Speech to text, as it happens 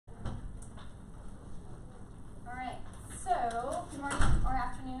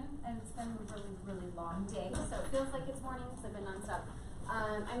feels like it's morning because I've been nonstop.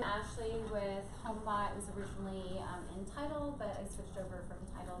 I'm Ashley with Homebot. It was originally in title, but I switched over from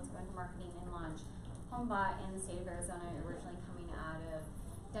title to into marketing and launched Homebot in the state of Arizona, originally coming out of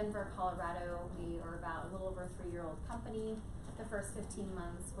Denver, Colorado. We are about a little over a 3-year-old company. The first 15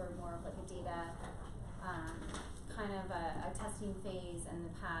 months were more of like a data, kind of a testing phase, and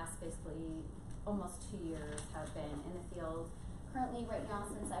the past basically almost 2 years have been in the field. Currently, right now,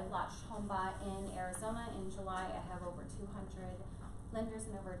 since I've launched Homebot in Arizona in July, I have over 200 lenders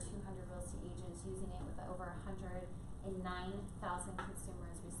and over 200 real estate agents using it, with over 109,000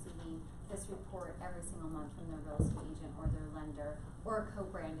 consumers receiving this report every single month from their real estate agent or their lender, or a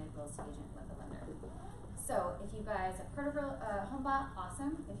co-branded real estate agent with a lender. So if you guys have heard of Homebot,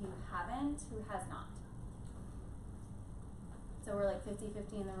 awesome. If you haven't, who has not? So we're like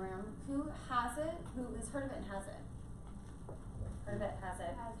 50-50 in the room. Who has it? Who has heard of it and has it? Heard of it, has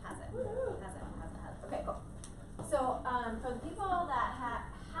it, has it, has it, has it, has it. Okay, cool. So for the people that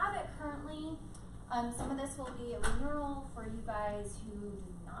have it currently, some of this will be a renewal for you guys who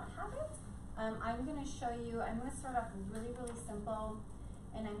do not have it. I'm going to show you, I'm going to start off really, really simple,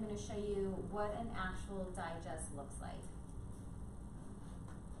 and I'm going to show you what an actual digest looks like.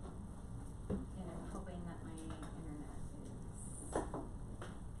 And I'm hoping that my internet is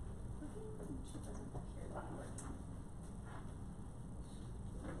working, which doesn't appear to be working.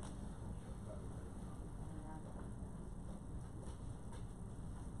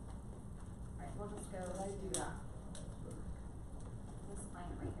 Alright, we'll just go to this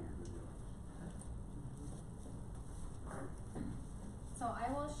client right here. So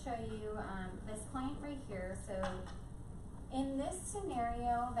I will show you this client right here. So in this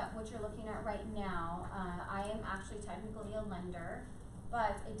scenario, that what you're looking at right now, I am actually technically a lender,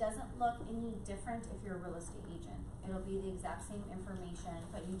 but it doesn't look any different if you're a real estate agent. It'll be the exact same information,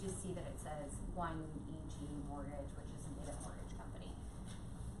 but you just see that it says 1EG Mortgage, which is an data mortgage company.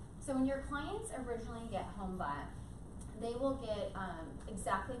 So when your clients originally get Homebot, they will get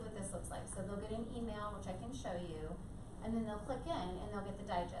exactly what this looks like. So they'll get an email, which I can show you, and then they'll click in and they'll get the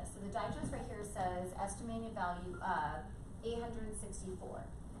digest. So the digest right here says estimated value of 864.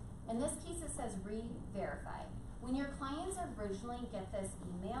 In this case, it says re-verify. When your clients originally get this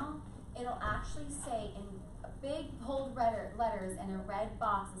email, it'll actually say in big bold letters in a red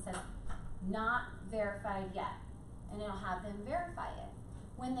box, it says not verified yet, and it'll have them verify it.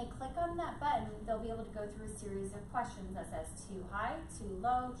 When they click on that button, they'll be able to go through a series of questions that says too high, too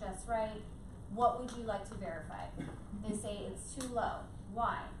low, just right. What would you like to verify? They say it's too low.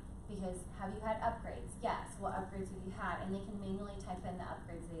 Why? Because have you had upgrades? Yes. What upgrades have you had? And they can manually type in the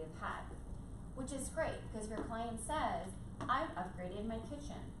upgrades they have had, which is great because your client says, I've upgraded my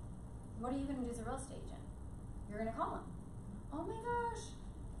kitchen. What are you going to do as a real estate agent? You're going to call them. Oh my gosh,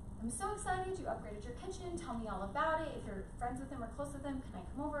 I'm so excited you upgraded your kitchen. Tell me all about it. If you're friends with them or close with them, can I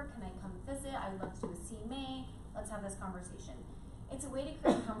come over? Can I come visit? I'd love to do a CMA. Let's have this conversation. It's a way to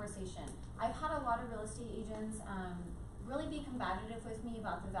create a conversation. I've had a lot of real estate agents really be combative with me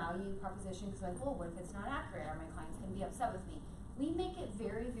about the value proposition because like, well, what if it's not accurate? Are my clients going to be upset with me? We make it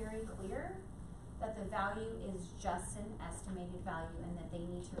very, very clear that the value is just an estimated value and that they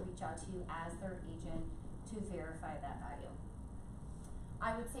need to reach out to you as their agent to verify that value.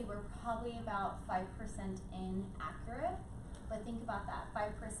 I would say we're probably about 5% inaccurate, but think about that,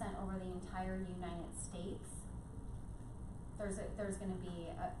 5% over the entire United States. There's going to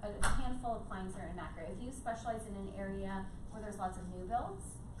be a handful of clients that are inaccurate. If you specialize in an area where there's lots of new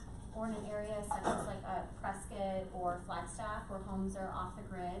builds, or in an area such as like Prescott or Flagstaff where homes are off the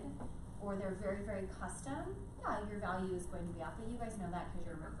grid, or they're very, very custom, yeah, your value is going to be off. But you guys know that because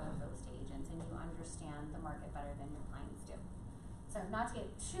you're both real estate agents and you understand the market better than your clients do. So not to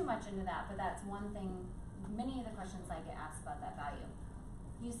get too much into that, but that's one thing, many of the questions I get asked about that value.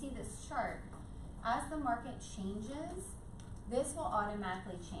 You see this chart, as the market changes, this will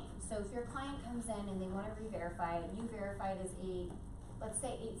automatically change. So if your client comes in and they want to re-verify it, you verify it as let's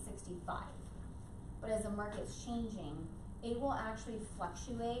say 865. But as the market's changing, it will actually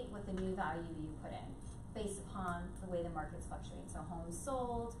fluctuate with the new value you put in based upon the way the market's fluctuating. So homes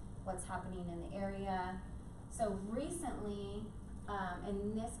sold, what's happening in the area. So recently,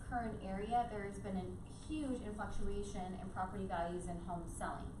 in this current area, there has been a huge fluctuation in property values and home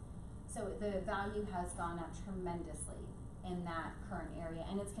selling. So the value has gone up tremendously in that current area,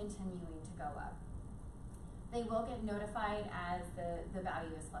 and it's continuing to go up. They will get notified as the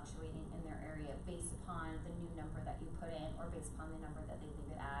value is fluctuating in their area based upon the new number that you put in or based upon the number that they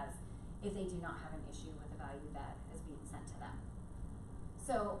leave it as if they do not have an issue with the value that is being sent to them.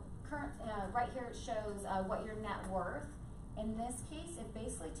 So right here it shows what your net worth In this case, it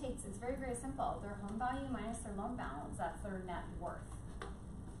basically takes, it's very, very simple. Their home value minus their loan balance, that's their net worth.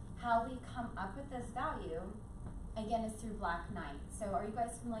 How we come up with this value, again, is through Black Knight. So are you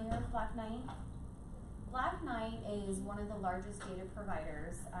guys familiar with Black Knight? Black Knight is one of the largest data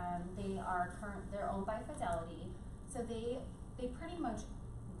providers. They're owned by Fidelity. So they pretty much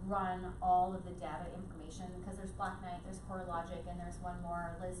run all of the data information, because there's Black Knight, there's CoreLogic, and there's one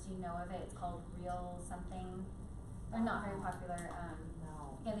more. Liz, do you know of it? It's called Real something. They're not very popular.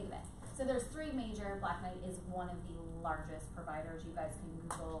 No. Can't think of it. So there's three major. Black Knight is one of the largest providers. You guys can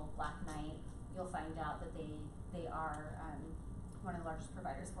Google Black Knight. You'll find out that they are one of the largest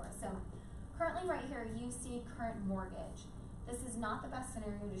providers for us. So currently right here, you see current mortgage. This is not the best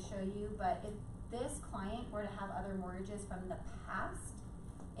scenario to show you, but if this client were to have other mortgages from the past,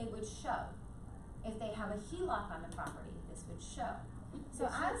 it would show. If they have a HELOC on the property, this would show.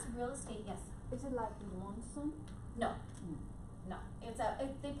 So as real estate, yes? Is it like lonesome? No. No.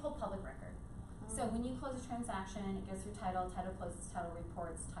 They pull public record. So when you close a transaction, it goes through title closes, title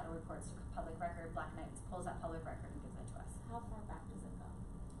reports to public record. Black Knight pulls that public record and gives it to us. How far back does it go?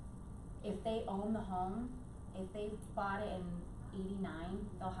 If they own the home, if they bought it in '89,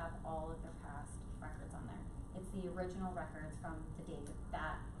 they'll have all of their past records on there. It's the original records from the date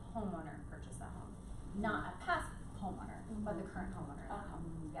that homeowner purchased that home. Not a past homeowner, but the current homeowner of that home.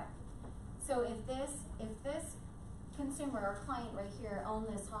 Yeah. So if this consumer or client right here owned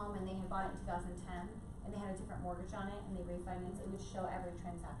this home and they had bought it in 2010 and they had a different mortgage on it and they refinanced, it would show every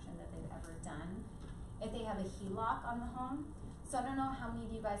transaction that they've ever done. If they have a HELOC on the home, so I don't know how many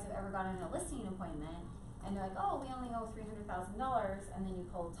of you guys have ever gotten a listing appointment and they're like, oh, we only owe $300,000, and then you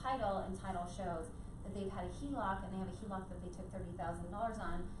pull title and title shows that they've had a HELOC and they have a HELOC that they took $30,000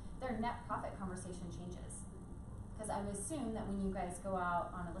 on, their net profit conversation changes. Because I would assume that when you guys go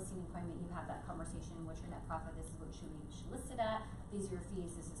out on a listing appointment, you have that conversation, what's your net profit, this is what we should list it at, these are your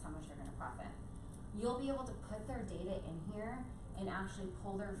fees, this is how much you're gonna profit. You'll be able to put their data in here and actually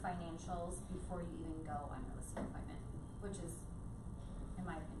pull their financials before you even go on your listing appointment, which is, in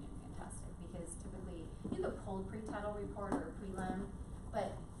my opinion, fantastic, because typically you could pull pre-title report or prelim,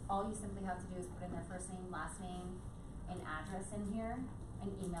 but all you simply have to do is put in their first name, last name, and address in here, and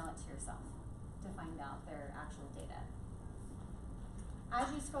email it to yourself to find out their actual data. As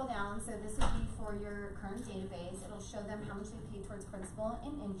you scroll down, so this would be for your current database. It'll show them how much they paid towards principal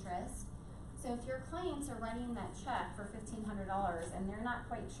and interest. So if your clients are writing that check for $1,500 and they're not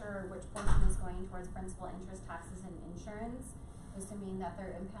quite sure which portion is going towards principal, interest, taxes, and insurance, assuming that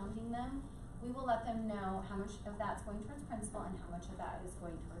they're impounding them, we will let them know how much of that's going towards principal and how much of that is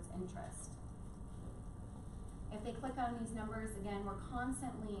going towards interest. If they click on these numbers, again, we're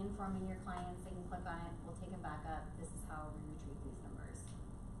constantly informing your clients. They can click on it, we'll take them back up. This is how we retrieve these numbers.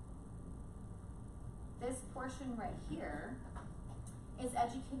 This portion right here is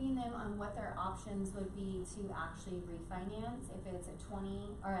educating them on what their options would be to actually refinance. If it's a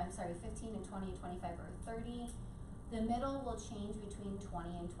 15 to 20, 25, or 30. The middle will change between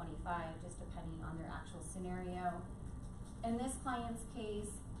 20 and 25, just depending on their actual scenario. In this client's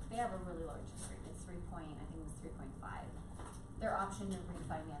case, they have a really low interest rate. It's 3.5. Their option to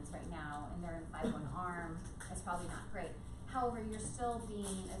refinance right now, and they're in 5-1 ARM, is probably not great. However, you're still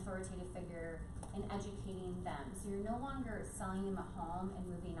being an authoritative figure and educating them. So you're no longer selling them a home and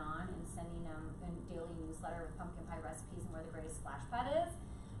moving on and sending them a daily newsletter with pumpkin pie recipes and where the greatest splash pad is.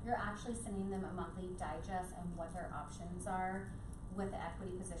 You're actually sending them a monthly digest and what their options are with the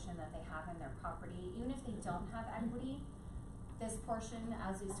equity position that they have in their property. Even if they don't have equity, this portion,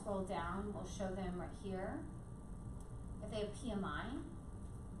 as we scroll down, will show them right here. If they have PMI,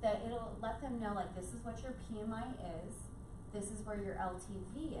 that it'll let them know, like, this is what your PMI is, this is where your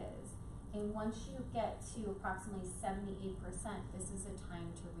LTV is, and once you get to approximately 78%, this is a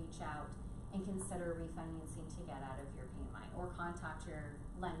time to reach out and consider refinancing to get out of your PMI, or contact your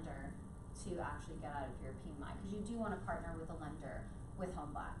lender to actually get out of your PMI, because you do want to partner with a lender with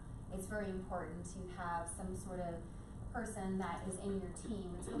Homebot. It's very important to have some sort of person that is in your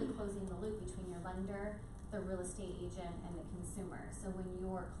team. It's really closing the loop between your lender, the real estate agent, and the consumer. So when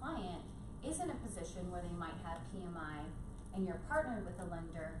your client is in a position where they might have PMI and you're partnered with a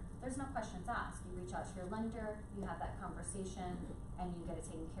lender, there's no questions asked. You reach out to your lender, you have that conversation, and you get it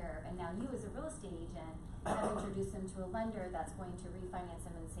taken care of. And now you as a real estate agent have introduced them to a lender that's going to refinance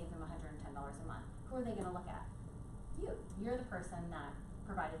them and save them $110 a month. Who are they gonna look at? You. You're the person that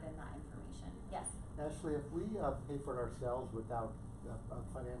provided them that information. Yes? Ashley, if we pay for it ourselves without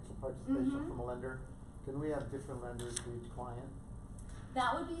financial participation from a lender, can we have different lenders for each client?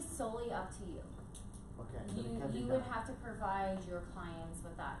 That would be solely up to you. Okay. You would have to provide your clients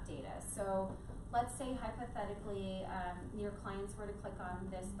with that data. So let's say hypothetically, your clients were to click on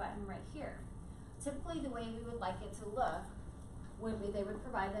this button right here. Typically the way we would like it to look would be they would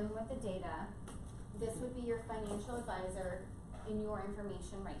provide them with the data. This would be your financial advisor and your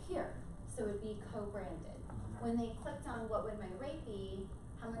information right here. So it would be co-branded. When they clicked on what would my rate be,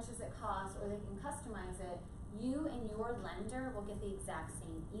 how much does it cost, or they can customize it, you and your lender will get the exact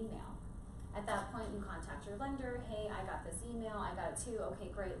same email. At that point, you contact your lender, hey, I got this email, I got it too,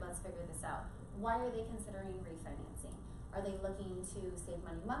 okay, great, let's figure this out. Why are they considering refinancing? Are they looking to save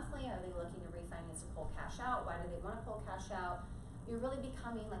money monthly? Are they looking to refinance to pull cash out? Why do they want to pull cash out? You're really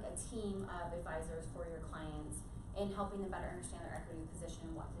becoming like a team of advisors for your clients and helping them better understand their equity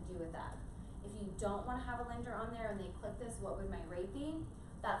position and what to do with that. If you don't want to have a lender on there and they click this, what would my rate be?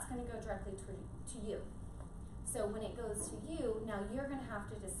 That's going to go directly to you. So when it goes to you, now you're going to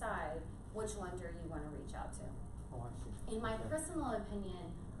have to decide which lender you want to reach out to. Oh, I see. In my personal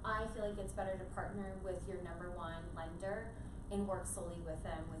opinion, I feel like it's better to partner with your #1 lender and work solely with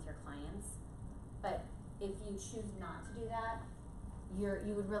them, with your clients. But if you choose not to do that,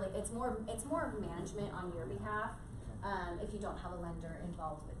 you would really, it's more management on your behalf, if you don't have a lender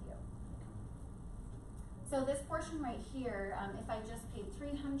involved with you. So this portion right here, if I just paid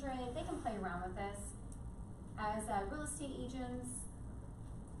 $300, they can play around with this. As real estate agents,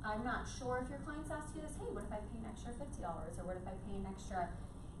 I'm not sure if your clients ask you this, hey, what if I pay an extra $50, or what if I pay an extra,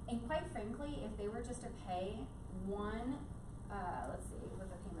 and quite frankly, if they were just to pay one, let's see, what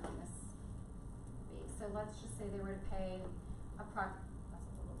the payment on this be. So let's just say they were to pay that's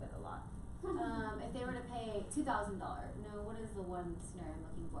a little bit a lot. If they were to pay $2,000, no, what is the one scenario I'm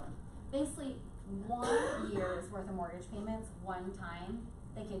looking for? Basically, 1 year's worth of mortgage payments, one time,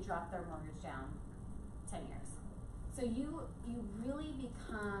 they could drop their mortgage down 10 years. So you really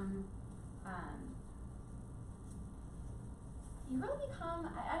become, I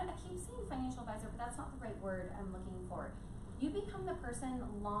keep saying financial advisor, but that's not the right word I'm looking for. You become the person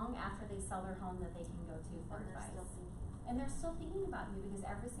long after they sell their home that they can go to for advice. And they're still thinking about you because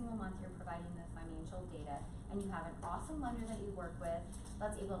every single month you're providing the financial data, and you have an awesome lender that you work with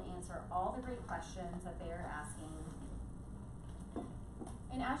that's able to answer all the great questions that they are asking.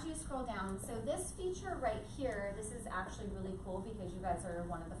 And as you scroll down, so this feature right here, this is actually really cool because you guys are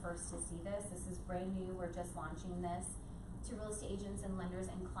one of the first to see this. This is brand new, we're just launching this to real estate agents and lenders,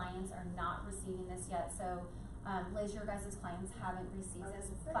 and clients are not receiving this yet. So Liz, your guys' clients haven't received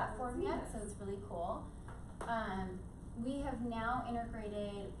this platform yet, so it's really cool. We have now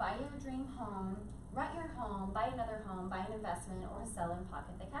integrated buy your dream home, rent your home, buy another home, buy an investment, or sell and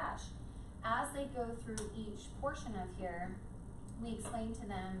pocket the cash. As they go through each portion of here, we explain to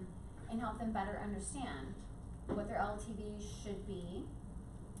them and help them better understand what their LTV should be,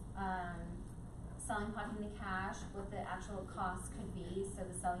 selling, pocketing the cash, what the actual cost could be, so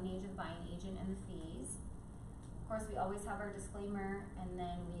the selling agent, buying agent, and the fees. Of course, we always have our disclaimer, and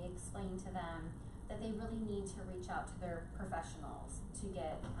then we explain to them that they really need to reach out to their professionals to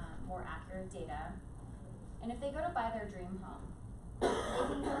get more accurate data. And if they go to buy their dream home, they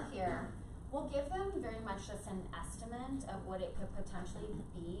can go here. We'll give them very much just an estimate of what it could potentially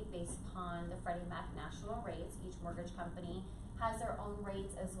be based upon the Freddie Mac national rates. Each mortgage company has their own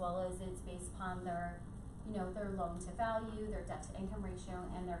rates, as well as it's based upon their, their loan to value, their debt to income ratio,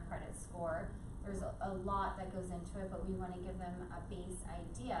 and their credit score. There's a lot that goes into it, but we want to give them a base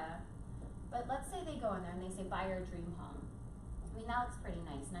idea. But let's say they go in there and they say, buy your dream home. I mean, that looks pretty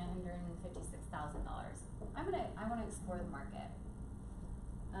nice, $956,000. I want to explore the market.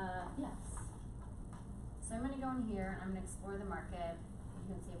 Yes. So I'm going to go in here and I'm going to explore the market.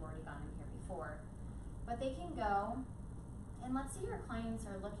 You can see I've already gone in here before. But they can go, and let's say your clients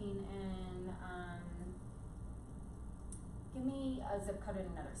are looking in, give me a zip code in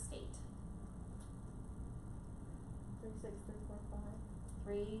another state. 36345.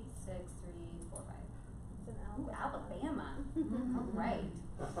 36345. It's in Ooh, Alabama. Alabama. All right.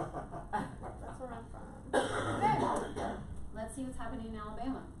 That's where I'm from. Okay. Let's see what's happening in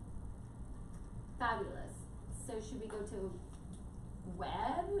Alabama. Fabulous. So should we go to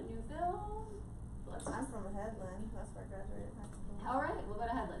Webb, Newville? I'm from Headland. That's where I graduated high school. All right, we'll go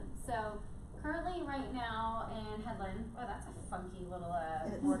to Headland. So currently, right now in Headland, oh, that's a funky little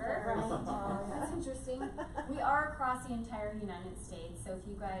border. Right. Oh, yeah. That's interesting. We are across the entire United States. So if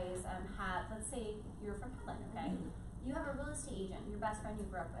you guys let's say you're from Headland, okay? You have a real estate agent, your best friend you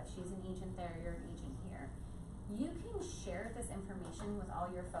grew up with. She's an agent there, you're an agent here. You can share this information with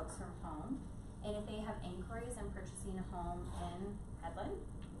all your folks from home. And if they have inquiries on purchasing a home in Headland,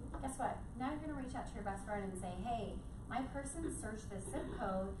 guess what? Now you're going to reach out to your best friend and say, hey, my person searched this zip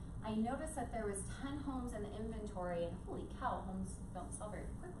code. I noticed that there was 10 homes in the inventory, and holy cow, homes don't sell very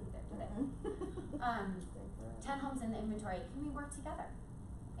quickly there, do they? 10 homes in the inventory, can we work together?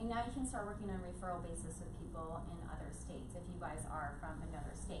 And now you can start working on a referral basis with people in other states if you guys are from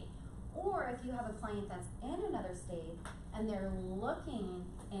another state. Or if you have a client that's in another state and they're looking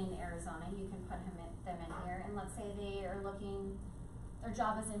in Arizona, you can put them in here. And let's say they are looking, their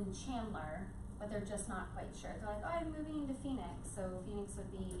job is in Chandler, but they're just not quite sure. They're like, oh, I'm moving into Phoenix. So Phoenix would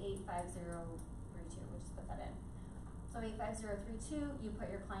be 85032. We'll just put that in. So 85032, you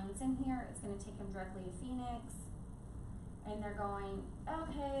put your clients in here. It's going to take them directly to Phoenix. And they're going,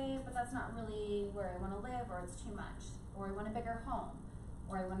 okay, but that's not really where I want to live, or it's too much. Or I want a bigger home,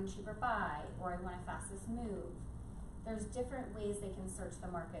 or I want a cheaper buy, or I want a fastest move. There's different ways they can search the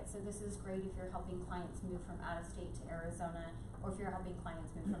market. So this is great if you're helping clients move from out of state to Arizona, or if you're helping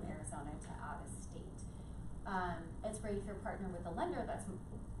clients move from Arizona to out of state. It's great if you're partnered with a lender that's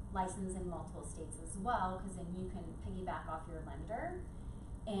licensed in multiple states as well, because then you can piggyback off your lender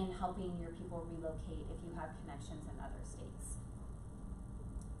in helping your people relocate if you have connections in other states.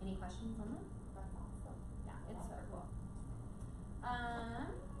 Any questions on that? That's awesome. Yeah, it's so cool.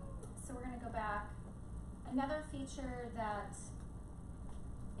 So we're gonna go back. Another feature that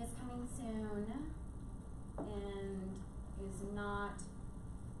is coming soon and is not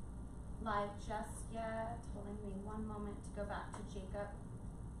live just yet. Holding me one moment to go back to Jacob.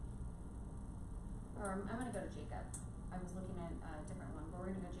 Or I'm gonna go to Jacob. I was looking at a different one, but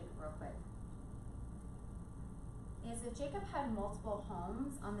we're gonna go Jacob real quick. Is if Jacob had multiple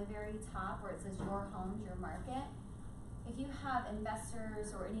homes on the very top where it says your homes, your market, if you have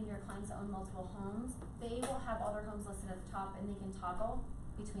investors or any of your clients that own multiple homes, they will have all their homes listed at the top and they can toggle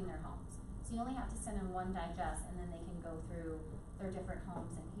between their homes. So you only have to send in one digest and then they can go through their different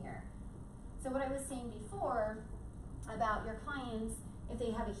homes in here. So what I was saying before about your clients, if they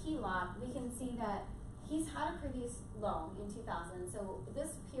have a HELOC, we can see that he's had a previous loan in 2000. So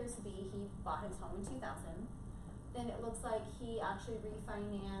this appears to be he bought his home in 2000. Then it looks like he actually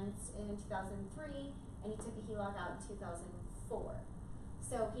refinanced in 2003 and he took a HELOC out in 2004.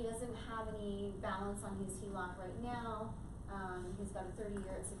 So he doesn't have any balance on his HELOC right now. He's got a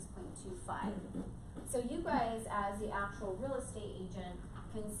 30-year at 6.25. So you guys, as the actual real estate agent,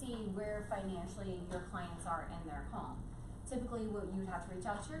 can see where financially your clients are in their home. Typically, you'd have to reach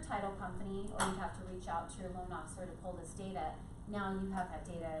out to your title company, or you'd have to reach out to your loan officer to pull this data. Now you have that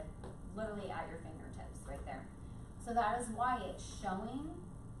data literally at your fingertips right there. So that is why it's showing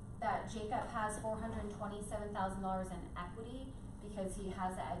that Jacob has $427,000 in equity, because he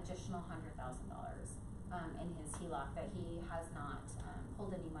has an additional $100,000 in his HELOC that he has not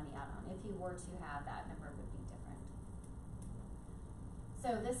pulled any money out on. If he were to have, that number would be different.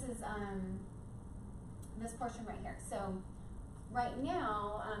 So this is this portion right here. So right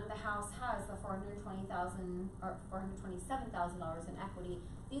now, the house has the $420,000 or $427,000 in equity.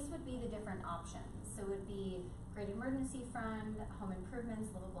 These would be the different options. So it would be great emergency fund, home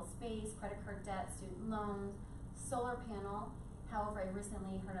improvements, livable space, credit card debt, student loans, solar panel. However, I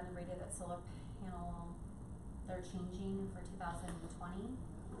recently heard on the radio that solar panel, they're changing for 2020.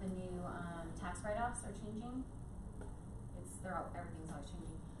 The new tax write-offs are changing. Everything's always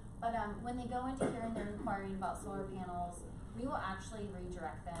changing. But when they go into here and they're inquiring about solar panels, we will actually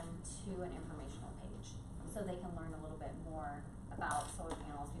redirect them to an informational page so they can learn a little bit more about solar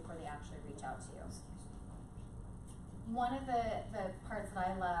panels before they actually reach out to you. One of the parts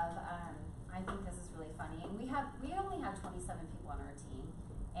that I love, I think this is really funny, and we only have 27 people on our team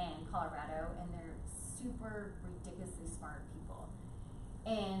in Colorado, and they're super ridiculously smart people.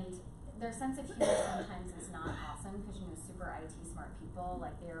 And their sense of humor sometimes is not awesome, because super IT smart people,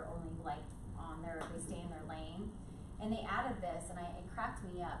 like they're only like they stay in their lane. And they added this, and it cracked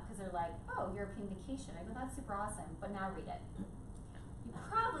me up, because they're like, oh, European vacation. I go, that's super awesome, but now read it. You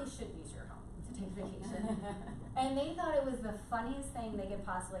probably should use your home to take vacation. And they thought it was the funniest thing they could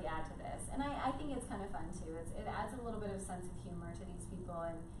possibly add to this. And I think it's kind of fun too. It adds a little bit of sense of humor to these people,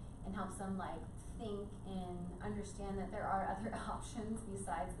 and helps them like think and understand that there are other options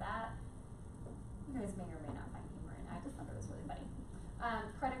besides that. You guys may or may not find humor in it. I just thought it was really funny.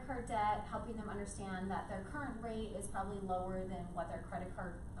 Credit card debt, helping them understand that their current rate is probably lower than what their credit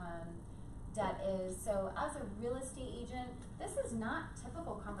card debt is. So as a real estate agent, this is not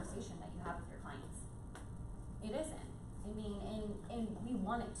typical conversation that you have with your clients. It isn't. I mean, and we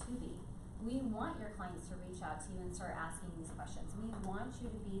want it to be. We want your clients to reach out to you and start asking these questions. We want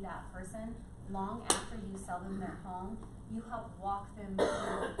you to be that person long after you sell them their home. You help walk them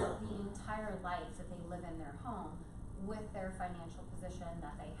through the entire life that they live in their home with their financial position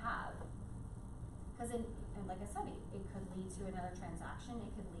that they have. Because, and like I said, it could lead to another transaction.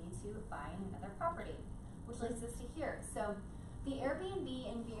 It could lead to buying another property, which leads us to here. So the Airbnb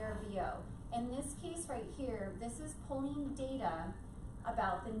and VRBO. And in this case right here, this is pulling data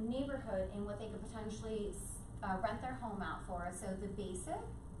about the neighborhood and what they could potentially rent their home out for. So the basic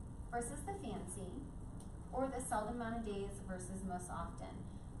versus the fancy, or the seldom amount of days versus most often.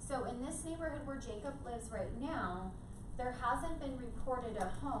 So in this neighborhood where Jacob lives right now, there hasn't been reported a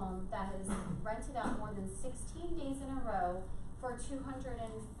home that has rented out more than 16 days in a row for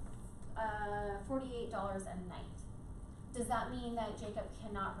 $248 a night. Does that mean that Jacob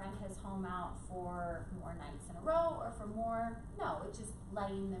cannot rent his home out for more nights in a row or for more? No, it's just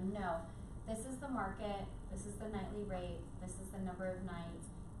letting them know. This is the market, this is the nightly rate, this is the number of nights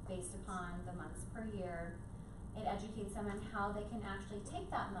based upon the months per year. It educates them on how they can actually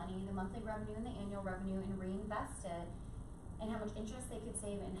take that money, the monthly revenue and the annual revenue, and reinvest it, and how much interest they could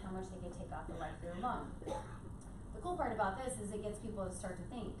save and how much they could take off the rent of their loan. The cool part about this is it gets people to start to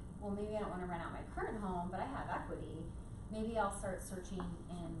think, well, maybe I don't want to rent out my current home, but I have equity. Maybe I'll start searching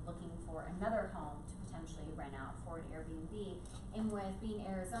and looking for another home to potentially rent out for an Airbnb. And with being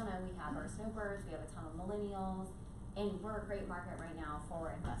Arizona, we have our snowbirds, we have a ton of millennials, and we're a great market right now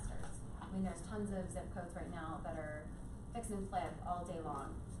for investors. I mean, there's tons of zip codes right now that are fix and flip all day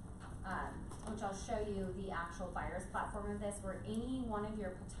long. Which I'll show you the actual buyers platform of this, where any one of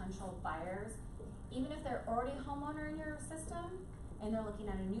your potential buyers, even if they're already a homeowner in your system and they're looking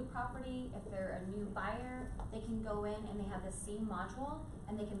at a new property, if they're a new buyer, they can go in and they have the same module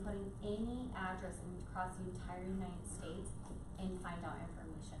and they can put in any address across the entire United States and find out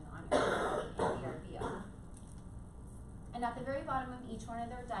information on your property and VRBO. And at the very bottom of each one of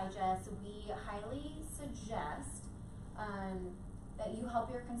their digests, we highly suggest that you help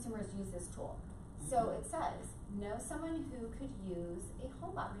your consumers use this tool. So it says, know someone who could use a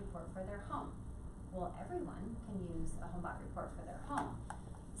Homebot report for their home. Well, everyone can use a Homebot report for their home.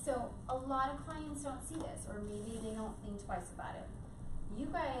 So a lot of clients don't see this, or maybe they don't think twice about it. You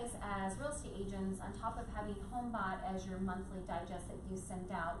guys as real estate agents, on top of having Homebot as your monthly digest that you send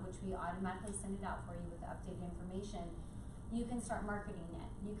out, which we automatically send it out for you with the updated information, you can start marketing it.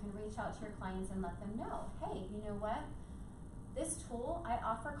 You can reach out to your clients and let them know, hey, you know what? This tool I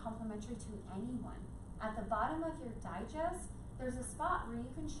offer complimentary to anyone. At the bottom of your digest, there's a spot where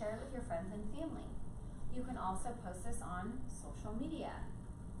you can share it with your friends and family. You can also post this on social media,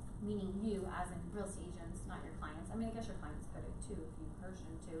 meaning you as in real estate agents, not your clients. I mean, I guess your clients could too if you encourage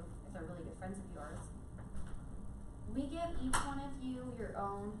them to, if they're really good friends of yours. We give each one of you your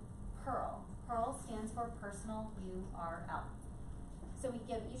own Pearl. Pearl stands for personal URL. So we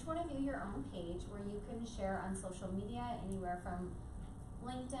give each one of you your own page where you can share on social media, anywhere from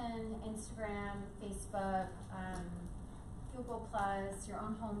LinkedIn, Instagram, Facebook, Google+, your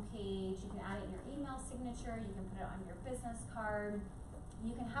own home page. You can add it in your email signature. You can put it on your business card.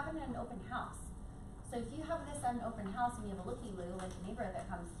 You can have it in an open house. So if you have this at an open house and you have a looky-loo, like a neighbor that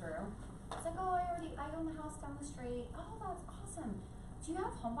comes through, it's like, oh, I own the house down the street. Oh, that's awesome. Do you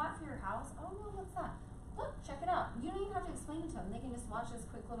have Homebot for your house? Oh no, what's that? Look, check it out. You don't even have to explain it to them. They can just watch this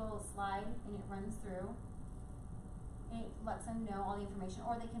quick little slide and it runs through. And it lets them know all the information,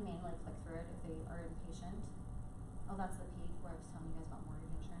 or they can manually click through it if they are impatient. Oh, that's the page where I was telling you guys about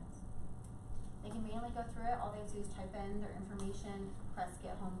mortgage insurance. They can manually go through it. All they have to do is type in their information, press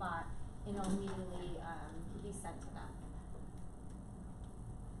get Homebot, and it'll immediately be sent to them.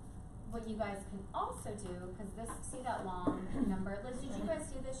 What you guys can also do, because this, see that long number, Liz, did you guys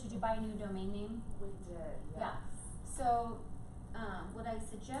do this? Did you buy a new domain name? We did, Yeah. So, what I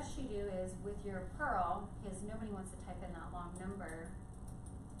suggest you do is with your Pearl, because nobody wants to type in that long number,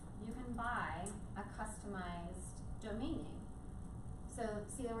 you can buy a customized domain name. So,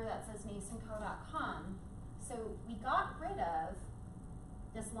 see where that says nasonco.com. So, we got rid of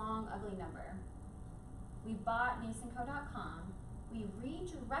this long, ugly number. We bought nasonco.com. We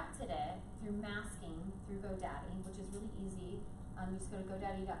redirected it through masking through GoDaddy, which is really easy. You just go to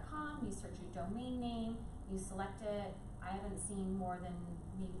GoDaddy.com, you search your domain name, you select it. I haven't seen more than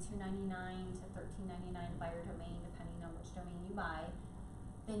maybe $2.99 to $13.99 by your domain, depending on which domain you buy.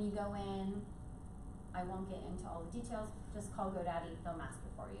 Then you go in. I won't get into all the details. Just call GoDaddy; they'll mask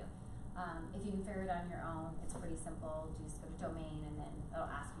it for you. If you can figure it out on your own, it's pretty simple. You just go to domain, and then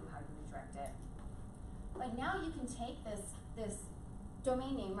it'll ask you how to redirect it. But now you can take this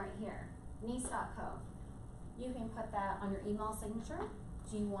domain name right here, nice.co. You can put that on your email signature.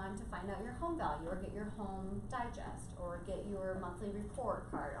 Do you want to find out your home value, or get your home digest, or get your monthly report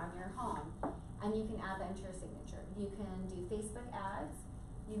card on your home? And you can add that into your signature. You can do Facebook ads.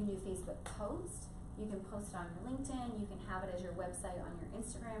 You can do Facebook posts. You can post it on your LinkedIn. You can have it as your website on your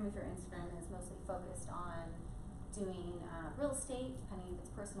Instagram if your Instagram is mostly focused on doing real estate, depending if it's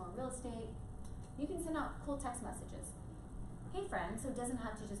personal or real estate. You can send out cool text messages. Hey friend, so it doesn't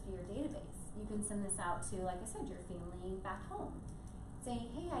have to just be your database. you can send this out to, like I said, your family back home. Say,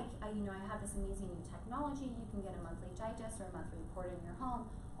 hey, I have this amazing new technology. You can get a monthly digest or a monthly report in your home.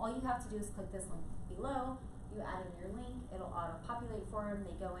 All you have to do is click this link below. You add in your link. It'll auto-populate for them.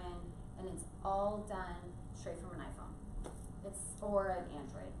 They go in, and it's all done straight from an iPhone. Or an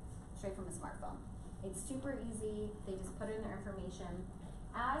Android, straight from a smartphone. It's super easy. They just put in their information.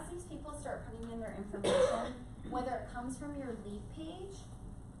 As these people start putting in their information, whether it comes from your lead page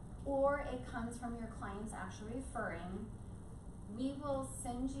or it comes from your clients actually referring, we will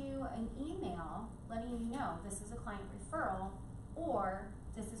send you an email letting you know this is a client referral or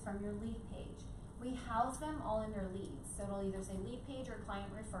this is from your lead page. We house them all in their leads. So it'll either say lead page or client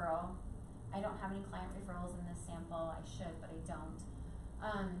referral. I don't have any client referrals in this sample. I should, but I don't.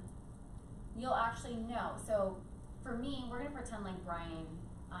 You'll actually know. So for me, we're gonna pretend like Brian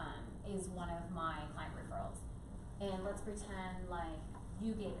is one of my client referrals. And let's pretend like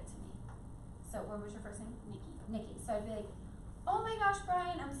you gave it to me. So what was your first name? Nikki. Nikki. So I'd be like, oh my gosh,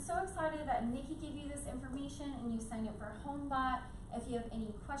 Brian, I'm so excited that Nikki gave you this information and you signed up for Homebot. If you have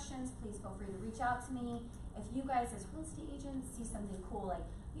any questions, please feel free to reach out to me. If you guys as real estate agents see something cool, like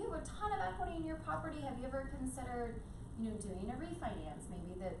you have a ton of equity in your property, have you ever considered, doing a refinance?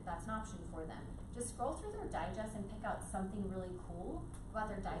 Maybe that's an option for them. Just scroll through their digest and pick out something really cool about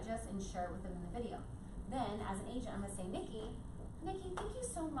their digest and share it with them in the video. Then, as an agent, I'm gonna say, Nikki, thank you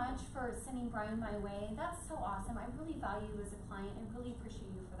so much for sending Brian my way. That's so awesome. I really value you as a client and really appreciate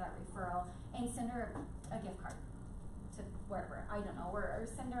you for that referral. And send her a gift card to wherever, I don't know, or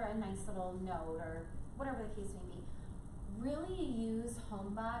send her a nice little note or whatever the case may be. Really use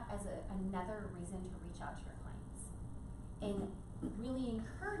Homebot as another reason to reach out to your clients. And really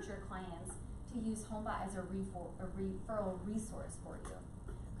encourage your clients to use Homebot as a referral resource for you.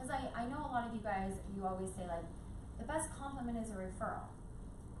 Because I know a lot of you guys, you always say like, the best compliment is a referral.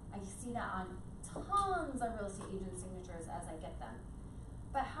 I see that on tons of real estate agent signatures as I get them.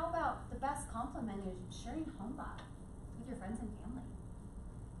 But how about the best compliment is sharing Homebot with your friends and family?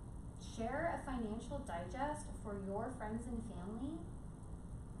 Share a financial digest for your friends and family,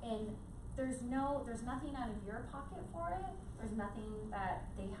 and there's nothing out of your pocket for it. There's nothing that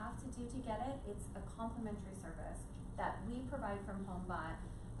they have to do to get it. It's a complimentary service that we provide from Homebot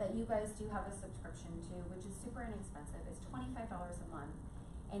that you guys do have a subscription to, which is super inexpensive. It's $25 a month,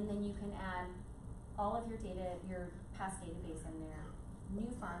 and then you can add all of your data, your past database in there, new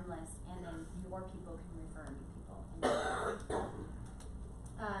farm list, and then your people can refer new people.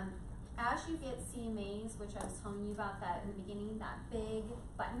 As you get CMAs, which I was telling you about that in the beginning, that big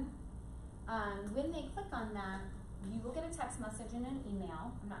button, when they click on that, you will get a text message and an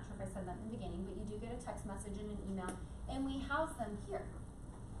email. I'm not sure if I said that in the beginning, but you do get a text message and an email, and we house them here.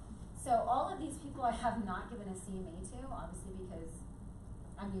 So all of these people I have not given a CMA to, obviously because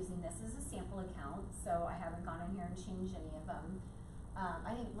I'm using this as a sample account, so I haven't gone in here and changed any of them.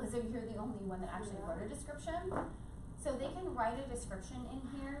 I think, Lizzo, you're the only one that actually wrote a description. So they can write a description in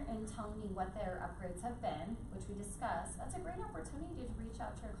here and tell me what their upgrades have been, which we discussed. That's a great opportunity to reach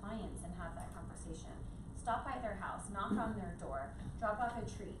out to your clients and have that conversation. Stop by their house, knock on their door, drop off a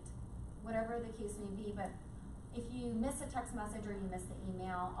treat, whatever the case may be. But if you miss a text message or you miss the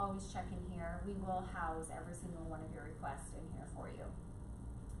email, always check in here. We will house every single one of your requests in here for you.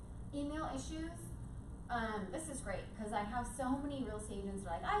 Email issues. This is great because I have so many real estate agents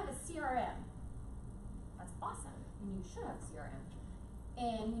that are like, I have a CRM. That's awesome. And you should have CRM.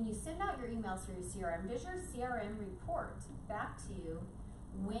 And when you send out your emails through your CRM, does your CRM report back to you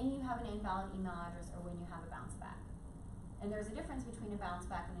when you have an invalid email address or when you have a bounce back? And there's a difference between a bounce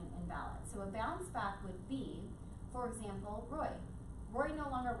back and an invalid. So a bounce back would be, for example, Roy. Roy no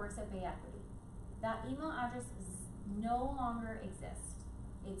longer works at Bay Equity. That email address no longer exists.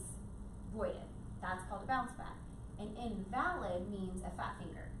 It's voided. That's called a bounce back. An invalid means a fat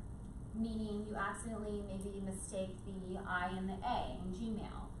finger, meaning you accidentally maybe mistake the I and the A in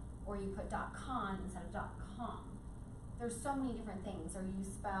Gmail, or you put .com instead of .com. There's so many different things, or you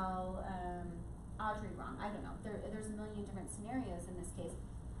spell Audrey wrong. I don't know. There's a million different scenarios in this case,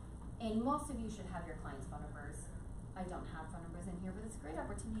 and most of you should have your clients' phone numbers. I don't have phone numbers in here, but it's a great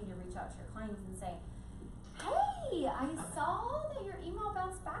opportunity to reach out to your clients and say, hey, I saw that your email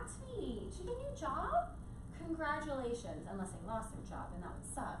bounced back to me. Did you get a new job? Congratulations, unless they lost their job, and that would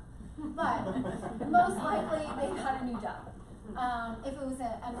suck. But most likely they got a new job. If it was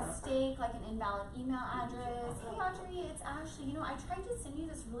a mistake, like an invalid email address, hey Audrey, it's Ashley. I tried to send you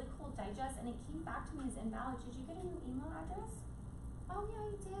this really cool digest and it came back to me as invalid. Did you get a new email address? Oh yeah,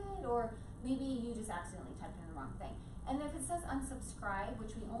 I did. Or maybe you just accidentally typed in the wrong thing. And if it says unsubscribe,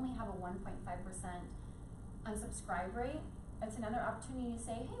 which we only have a 1.5% unsubscribe rate, It's another opportunity to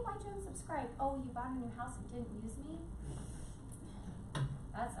say, hey, why'd you unsubscribe? Oh, you bought a new house and didn't use me?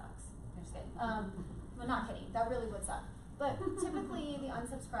 That sucks. I'm just kidding. Well, not kidding. That really would suck. But typically the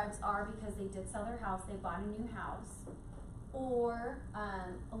unsubscribes are because they did sell their house, they bought a new house, or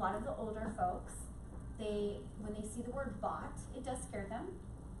a lot of the older folks, when they see the word bought, it does scare them.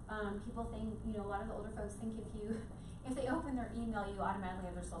 People think, you know, a lot of the older folks think if they open their email, you automatically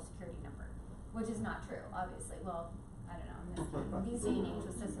have their social security number, which is not true, obviously. Well, I don't know, in these day and age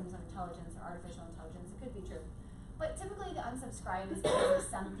with systems of intelligence or artificial intelligence, it could be true. But typically the unsubscribe is because of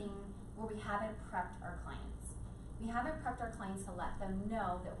something where we haven't prepped our clients. We haven't prepped our clients to let them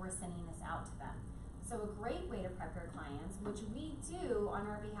know that we're sending this out to them. So a great way to prep your clients, which we do on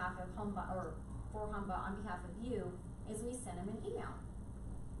our behalf of Homebot, or for Homebot on behalf of you, is we send them an email.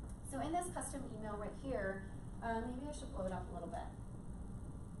 So in this custom email right here, maybe I should blow it up a little bit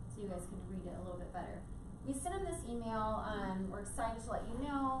so you guys can read it a little bit better. We send them this email, we're excited to let you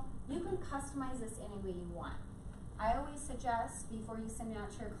know, you can customize this any way you want. I always suggest, before you send it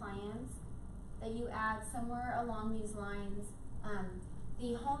out to your clients, that you add somewhere along these lines,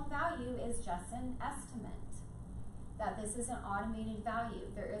 the home value is just an estimate. That this is an automated value.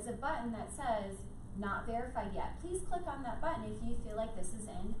 There is a button that says, not verified yet. Please click on that button if you feel like this is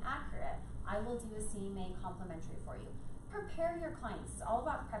inaccurate. I will do a CMA complimentary for you. Prepare your clients. It's all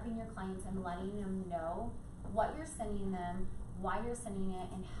about prepping your clients and letting them know what you're sending them, why you're sending it,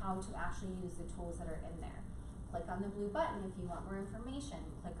 and how to actually use the tools that are in there. Click on the blue button if you want more information.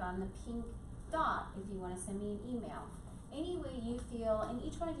 Click on the pink dot if you want to send me an email. Any way you feel, and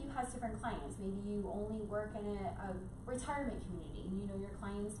each one of you has different clients. Maybe you only work in a retirement community and you know your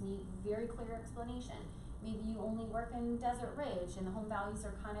clients need very clear explanation. Maybe you only work in Desert Ridge and the home values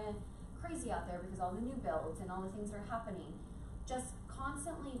are kind of crazy out there because all the new builds and all the things that are happening. Just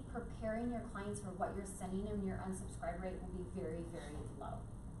constantly preparing your clients for what you're sending them, your unsubscribe rate will be very, very low.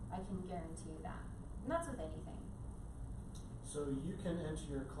 I can guarantee you that. And that's with anything. So you can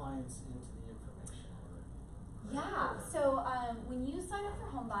enter your clients into the information. Yeah, so when you sign up for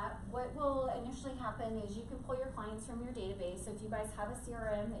Homebot, what will initially happen is you can pull your clients from your database. So if you guys have a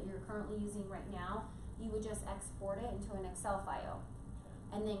CRM that you're currently using right now, you would just export it into an Excel file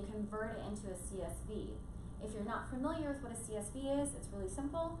and then convert it into a CSV. If you're not familiar with what a CSV is, it's really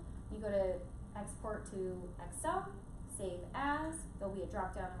simple. You go to export to Excel, save as, there'll be a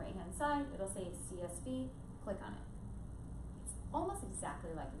drop down on the right hand side, it'll say CSV, click on it. It's almost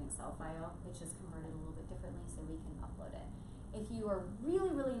exactly like an Excel file, it's just converted a little bit differently so we can upload it. If you are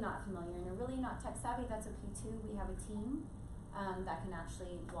really, really not familiar and you're really not tech savvy, that's okay too. We have a team that can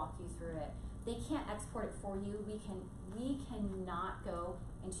actually walk you through it. They can't export it for you. We cannot go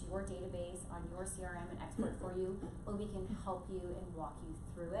into your database on your CRM and export it for you, but we can help you and walk you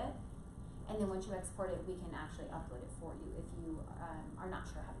through it. And then once you export it, we can actually upload it for you if you are not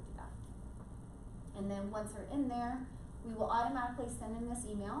sure how to do that. And then once they're in there, we will automatically send in this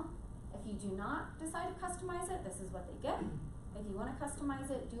email. If you do not decide to customize it, this is what they get. If you want to customize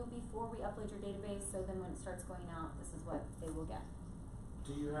it, do it before we upload your database, so then when it starts going out, this is what they will get.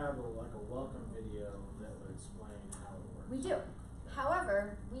 Do you have a welcome video that would explain how it works? We do.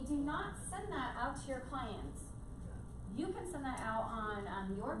 However, we do not send that out to your clients. You can send that out on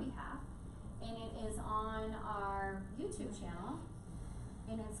your behalf, and it is on our YouTube channel,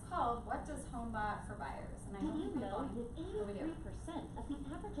 and it's called What Does Homebot for Buyers? And I Did you know over that here. 83% of the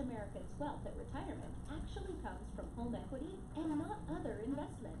average American's wealth at retirement actually comes from home equity and not other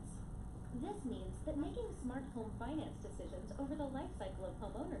investments? This means that making smart home finance decisions over the life cycle of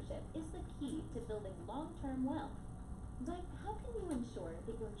home ownership is the key to building long-term wealth. But how can you ensure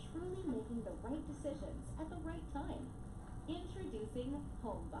that you're truly making the right decisions at the right time? Introducing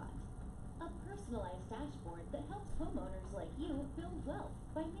Homebot, a personalized dashboard that helps homeowners like you build wealth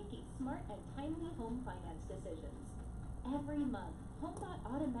by making smart and timely home finance decisions. Every month, Homebot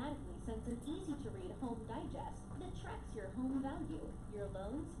automatically sends an easy-to-read home digest that tracks your home value, your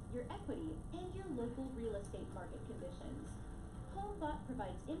loans, your equity, and your local real estate market conditions. Homebot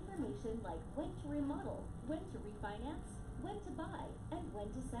provides information like when to remodel, when to refinance, when to buy, and when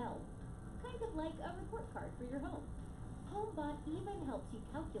to sell. Kind of like a report card for your home. Homebot even helps you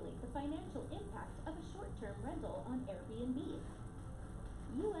calculate the financial impact of a short-term rental on Airbnb.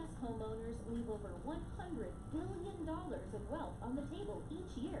 U.S. homeowners leave over $100 billion in wealth on the table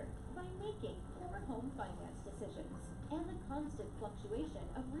each year by making poor home finance decisions. And the constant fluctuation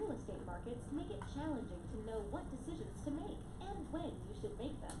of real estate markets make it challenging to know what decisions to make and when you should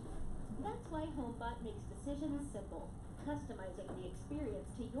make them. That's why Homebot makes decisions simple, customizing the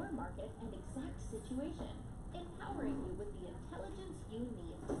experience to your market and exact situation, empowering you with the intelligence you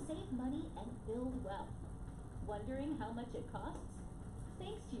need to save money and build wealth. Wondering how much it costs?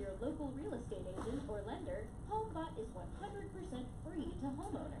 Thanks to your local real estate agent or lender, Homebot is 100% free to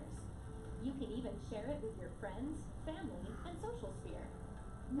homeowners. You can even share it with your friends, family, and social sphere.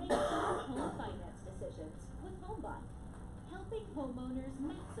 Make smart home finance decisions with Homebot, helping homeowners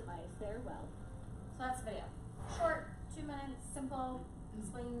maximize their wealth. So that's the video. Short, 2 minutes, simple,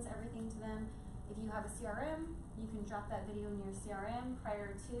 explains everything to them. If you have a CRM, you can drop that video in your CRM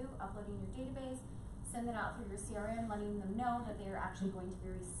prior to uploading your database, send it out through your CRM, letting them know that they are actually going to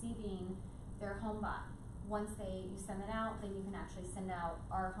be receiving their Homebot. Once you send it out, then you can actually send out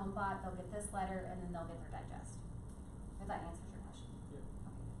our Homebot, they'll get this letter, and then they'll get their digest. If that answers your question. Yeah.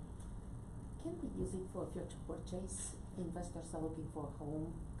 Okay. Can we use it for future purchase? Investors are looking for a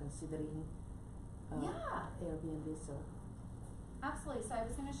home, considering Yeah. Airbnb, so. Absolutely, so I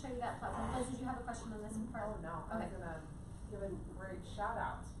was gonna show you that platform. Liz, did you have a question on this part? Oh, no, I Okay. was gonna give a great shout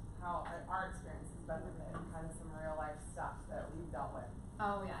out how our experience has been with it and kind of some real life stuff that we've dealt with.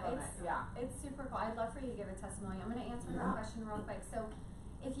 Oh, yeah, from it's, it, yeah. it's super cool. I'd love for you to give a testimony. I'm gonna answer that Yeah. question real quick. So,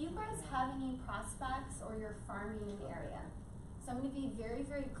 if you guys have any prospects or you're farming an area, so I'm gonna be very,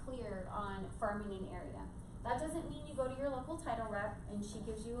 very clear on farming an area. That doesn't mean you go to your local title rep and she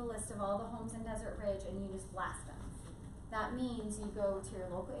gives you a list of all the homes in Desert Ridge and you just blast them. That means you go to your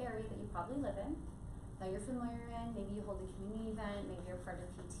local area that you probably live in, that you're familiar in. Maybe you hold a community event, maybe you're part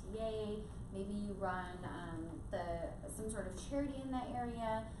of PTA, maybe you run some sort of charity in that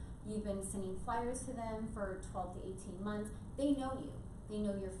area. You've been sending flyers to them for 12 to 18 months. They know you. They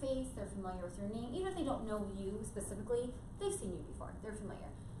know your face, they're familiar with your name. Even if they don't know you specifically, they've seen you before, they're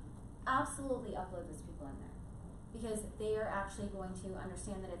familiar. Absolutely upload those people in there because they are actually going to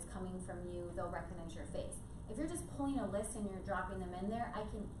understand that it's coming from you. They'll recognize your face. If you're just pulling a list and you're dropping them in there, I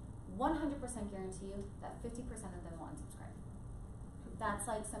can 100% guarantee you that 50% of them will unsubscribe. That's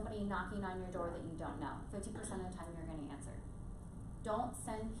like somebody knocking on your door that you don't know. 50% of the time you're going to answer. Don't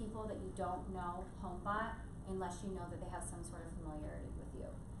send people that you don't know Homebot unless you know that they have some sort of familiarity with you.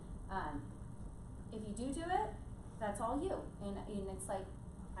 If you do it, that's all you. And it's like,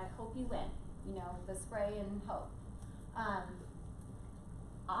 I hope you win. You know, the spray and hope.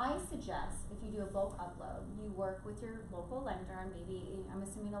 I suggest if you do a bulk upload, you work with your local lender, and maybe, I'm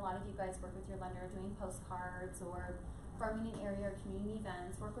assuming a lot of you guys work with your lender doing postcards or farming an area or community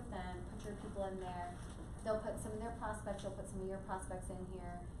events, work with them, put your people in there. They'll put some of their prospects, you'll put some of your prospects in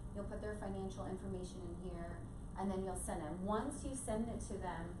here, you'll put their financial information in here, and then you'll send them. Once you send it to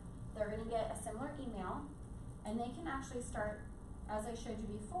them, they're gonna get a similar email, and they can actually start, as I showed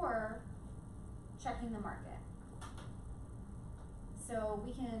you before, checking the market. So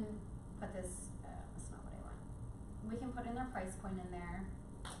we can put this, that's not what I want. We can put in their price point in there.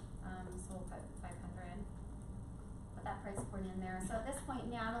 So we'll put 500. Put that price point in there. So at this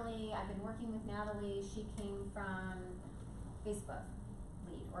point, Natalie, I've been working with Natalie. She came from Facebook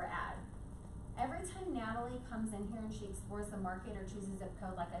lead or ad. Every time Natalie comes in here and she explores the market or chooses zip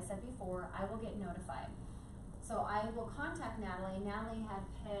code, like I said before, I will get notified. So I will contact Natalie. Natalie had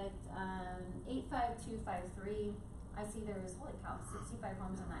picked 85253. I see there was, holy cow, 65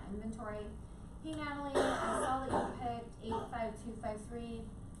 homes in that inventory. Hey Natalie, I saw that you picked 85253.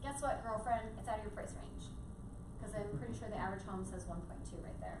 Guess what, girlfriend? It's out of your price range. Because I'm pretty sure the average home says 1.2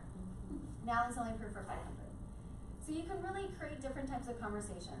 right there. Natalie's only approved for 500. So you can really create different types of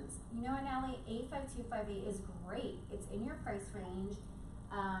conversations. You know what, Natalie? 85258 is great. It's in your price range.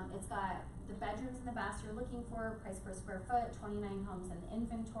 It's got the bedrooms and the baths you're looking for, price per square foot, 29 homes in the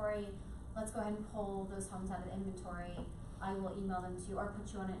inventory. Let's go ahead and pull those homes out of the inventory. I will email them to you or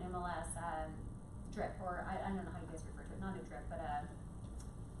put you on an MLS drip, or I don't know how you guys refer to it, not a drip, but a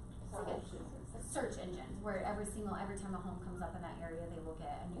search engine, where every time a home comes up in that area, they will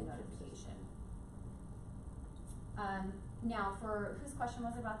get a new notification. Now, for whose question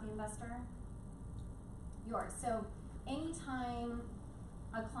was it about the investor? Yours. So anytime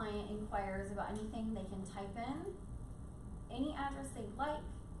a client inquires about anything, they can type in any address they'd like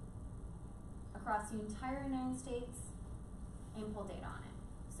across the entire United States and pull data on it.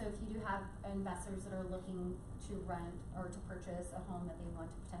 So if you do have investors that are looking to rent or to purchase a home that they want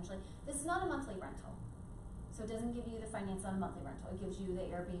to potentially, this is not a monthly rental. So it doesn't give you the finance on a monthly rental. It gives you the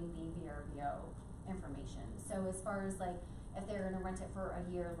Airbnb, VRBO information. So as far as like, if they're gonna rent it for a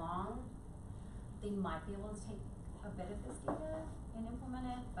year long, they might be able to take a bit of this data and implement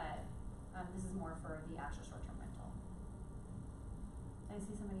it, but this is more for the actual short-term rental. I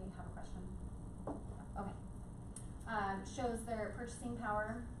see somebody have a question. Okay. Shows their purchasing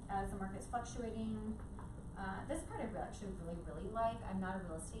power as the market's fluctuating. This part I actually really like. I'm not a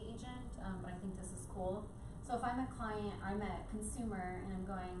real estate agent, but I think this is cool. So if I'm a client, I'm a consumer, and I'm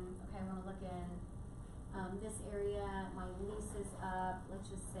going, okay, I want to look in This area, my lease is up, let's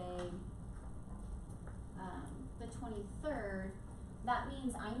just say, the 23rd. That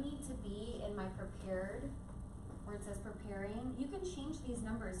means I need to be in my prepared, where it says preparing. You can change these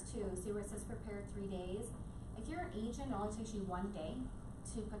numbers too. See where it says prepared 3 days? If you're an agent, it only takes you 1 day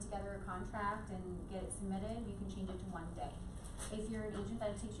to put together a contract and get it submitted. You can change it to 1 day. If you're an agent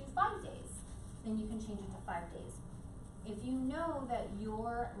that it takes you 5 days, then you can change it to 5 days. If you know that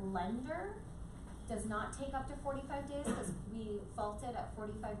your lender does not take up to 45 days, because we faulted at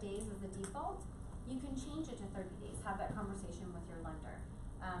 45 days as the default, you can change it to 30 days. Have that conversation with your lender.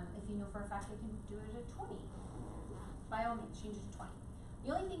 If you know for a fact they can do it at 20, by all means, change it to 20.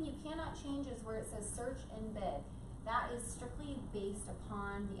 The only thing you cannot change is where it says search and bid. That is strictly based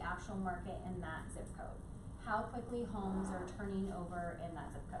upon the actual market in that zip code. How quickly homes are turning over in that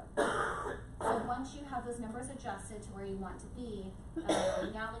zip code. So once you have those numbers adjusted to where you want to be,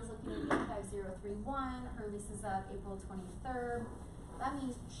 Natalie's looking at 85031, her lease is up April 23rd. That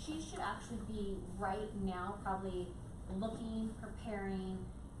means she should actually be right now probably looking, preparing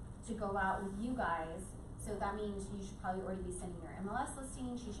to go out with you guys. So that means you should probably already be sending your MLS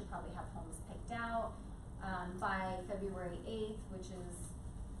listing. She should probably have homes picked out by February 8th, which is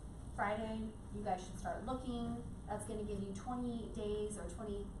Friday. You guys should start looking. That's going to give you 28 days or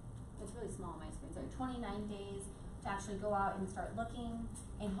 20, it's really small on my screen, so 29 days to actually go out and start looking.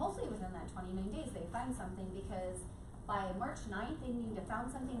 And hopefully within that 29 days they find something, because by March 9th they need to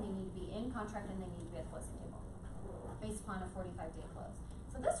found something, they need to be in contract, and they need to be at the closing table based upon a 45-day close.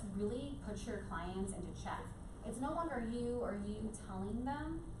 So this really puts your clients into check. It's no longer you or you telling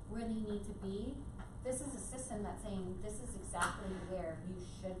them where they need to be. This is a system that's saying this is exactly where you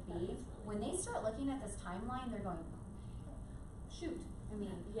should be. When they start looking at this timeline, they're going, shoot, I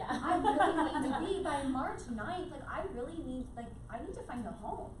mean, Yeah. I really need to be by March 9th, like I really need, I need to find a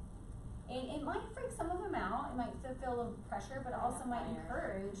home. And it might freak some of them out, it might feel a little pressure, but it also might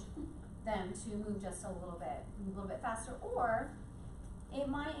encourage them to move just a little bit faster, or it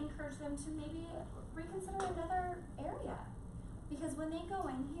might encourage them to maybe reconsider another area. Because when they go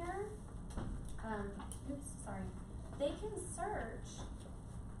in here, they can search,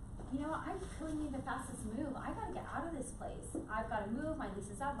 you know, I really need the fastest move. I gotta get out of this place. I've gotta move, my lease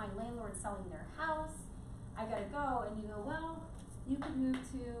is up, my landlord's selling their house, I gotta go. And you go, well, you could move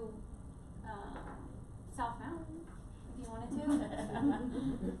to South Mountain if you wanted to.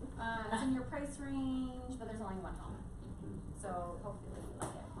 It's in your price range, but there's only one home. So hopefully you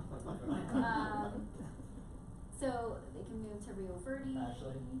like it. So they can move to Rio Verde.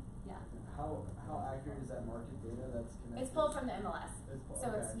 Actually, Yeah. how accurate is that market data that's connected? It's pulled from the MLS. It's pulled, So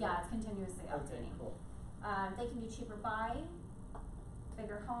okay, it's, cool. yeah, it's continuously updating. Okay, cool. They can do cheaper buy,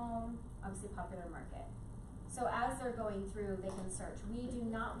 bigger home, obviously popular market. So as they're going through, they can search. We do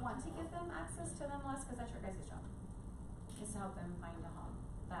not want to give them access to the MLS, because that's your guys' job. Is to help them find a home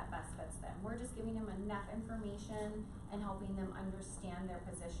that best fits them. We're just giving them enough information and helping them understand their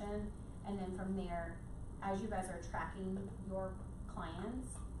position. And then from there, as you guys are tracking your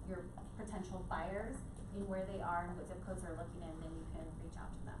clients, your potential buyers, in where they are and what zip codes they're looking in, then you can reach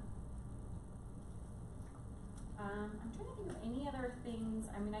out to them. I'm trying to think of any other things.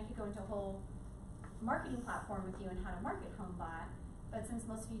 I mean, I could go into a whole marketing platform with you and how to market Homebot, but since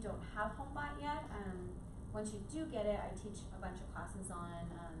most of you don't have Homebot yet, once you do get it, I teach a bunch of classes on,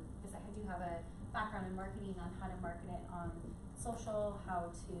 because I do have a background in marketing, on how to market it on social,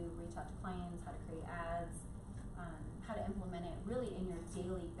 how to reach out to clients, how to create ads, how to implement it really in your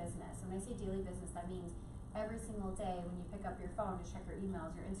daily business. When I say daily business, that means every single day when you pick up your phone to check your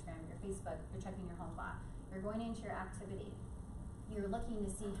emails, your Instagram, your Facebook, you're checking your Homebot. You're going into your activity. You're looking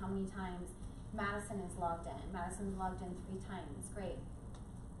to see how many times Madison is logged in. Madison's logged in 3 times, great.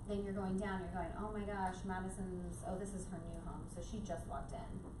 Then you're going down, you're going, oh my gosh, Madison's, oh, this is her new home, so she just logged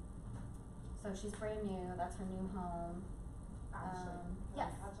in. So she's brand new, that's her new home. Actually, can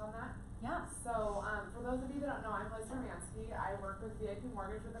Yes. I touch on that? Yeah. So, for those of you that don't know, I'm Liz Hermansky. I work with VIP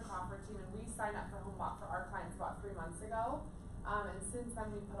Mortgage with the Crawford team, and we signed up for Homebot for our clients about 3 months ago. And since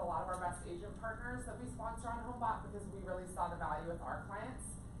then, we put a lot of our best agent partners that we sponsor on Homebot, because we really saw the value with our clients.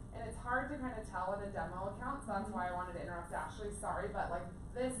 And it's hard to kind of tell in a demo account, so that's why I wanted to interrupt Ashley. Sorry, but like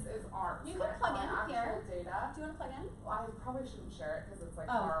this is ours. You can plug in actual here. data. Do you want to plug in? Well, I probably shouldn't share it because it's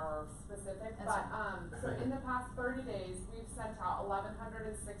like Oh. borrower specific. That's But fine. so in the past 30 days, we've sent out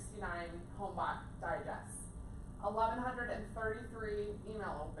 1,169 Homebot digests, 1,133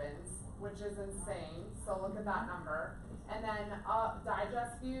 email opens, which is insane. So look at that number. And then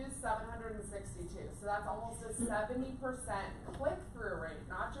digest views, 762. So that's almost a 70% click-through rate,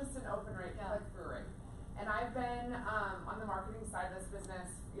 not just an open rate, Yeah. click-through rate. And I've been on the marketing side of this business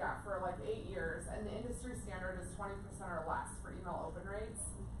for like 8 years, and the industry standard is 20% or less for email open rates.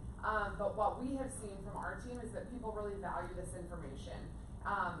 But what we have seen from our team is that people really value this information.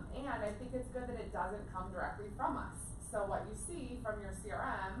 And I think it's good that it doesn't come directly from us. So what you see from your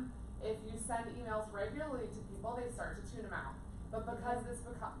CRM, if you send emails regularly to people, they start to tune them out. But because this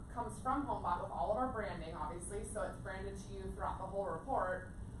comes from Homebot with all of our branding, obviously, so it's branded to you throughout the whole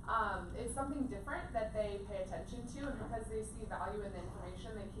report, it's something different that they pay attention to, and because they see value in the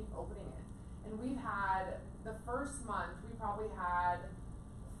information, they keep opening it. And we've had, the first month, we probably had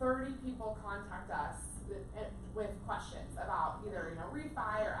 30 people contact us with questions about either,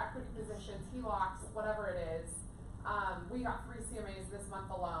 refi or equity positions, HELOCs, whatever it is. We got 3 CMAs this month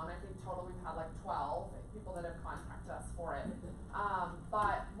alone. I think total we've had like 12 people that have contacted us for it.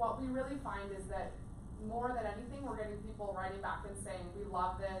 But what we really find is that more than anything, we're getting people writing back and saying, we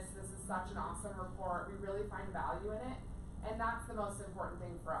love this, this is such an awesome report, we really find value in it. And that's the most important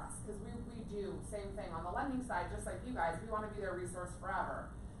thing for us, because we do same thing on the lending side, just like you guys, we want to be their resource forever.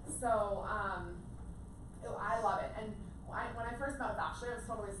 So I love it. And when I first met with Ashley, I was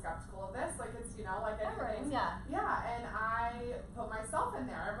totally skeptical of this, like it's, like anything. Yeah. Yeah, and I put myself in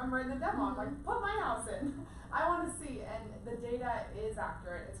there. I remember in the demo, I'm like, put my house in. I want to see, and the data is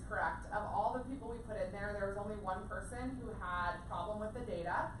accurate, it's correct. Of all the people we put in there was only one person who had problem with the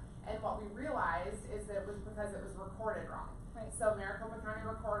data, and what we realized is that it was because it was recorded wrong. Right. So Maricopa County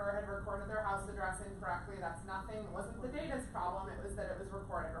Recorder had recorded their house address incorrectly. That's nothing, it wasn't the data's problem, it was that it was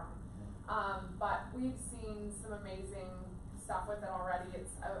recorded wrong. But we've seen some amazing stuff with it already.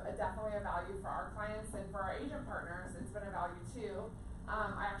 It's definitely a value for our clients, and for our agent partners, it's been a value too.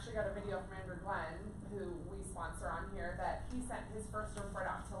 I actually got a video from Andrew Glenn, who we sponsor on here, that he sent his first report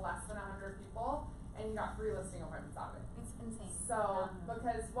out to less than 100 people, and he got 3 listing appointments out of it. It's insane. So,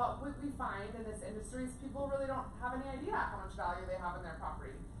 because what we find in this industry is people really don't have any idea how much value they have in their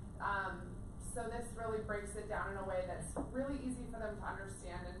property. So this really breaks it down in a way that's really easy for them to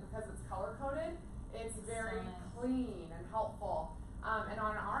understand, and because it's color coded, it's very clean and helpful. And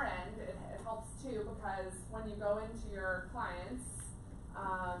on our end, it helps too, because when you go into your clients,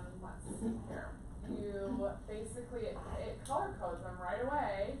 let's see here, you basically, it color codes them right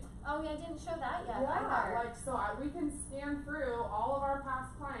away. Oh yeah, I didn't show that yet. Yeah, either. like, so we can scan through all of our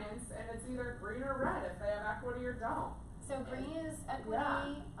past clients, and it's either green or red if they have equity or don't. So green is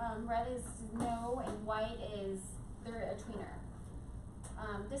equity, red is no, and white is they're a tweener.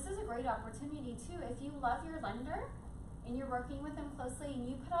 This is a great opportunity too. If you love your lender and you're working with them closely and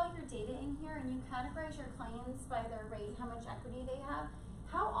you put all your data in here and you categorize your clients by their rate, how much equity they have,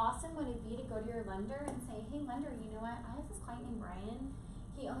 how awesome would it be to go to your lender and say, hey lender, you know what, I have this client named Brian.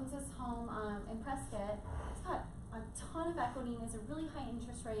 He owns this home in Prescott. He's got a ton of equity and has a really high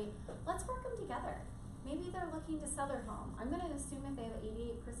interest rate. Let's work them together. Maybe they're looking to sell their home. I'm going to assume if they have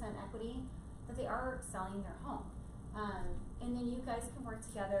 88% equity that they are selling their home. And then you guys can work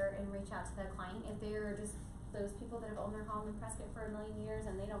together and reach out to the client. If they're just those people that have owned their home in Prescott for 1 million years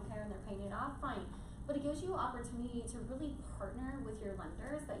and they don't care and they're paying it off, fine. But it gives you opportunity to really partner with your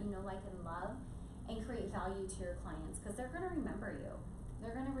lenders that you know, like, and love, and create value to your clients, because they're going to remember you.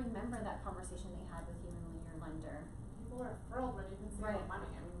 They're going to remember that conversation they had with you and your lender. People are thrilled when you can save them money.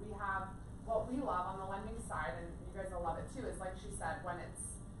 I mean, we have, what we love on the lending side, and you guys will love it too, is like she said, when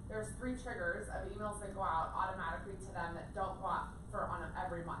there's 3 triggers of emails that go out automatically to them that don't go out on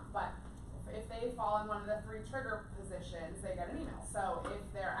every month. But if they fall in one of the 3 trigger positions, they get an email. So if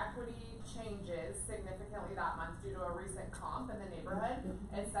their equity changes significantly that month due to a recent comp in the neighborhood,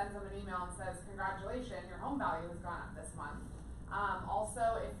 it sends them an email and says, congratulations, your home value has gone up this month.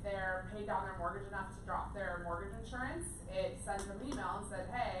 Also, if they're paid down their mortgage enough to drop their mortgage insurance, it sends them an email and said,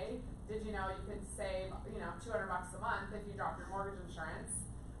 hey, did you know you could save, $200 a month if you drop your mortgage insurance?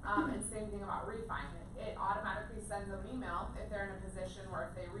 And same thing about refining. It automatically sends them an email if they're in a position where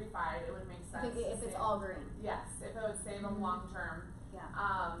if they refied, it would make sense. If it's all green. Yes, if it would save them long term. Yeah.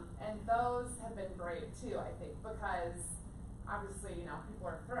 And those have been great too, I think, because obviously, people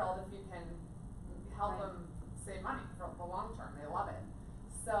are thrilled if you can help them save money for the long term. They love it.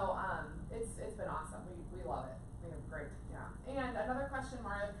 So it's been awesome. We love it. We have great, And another question,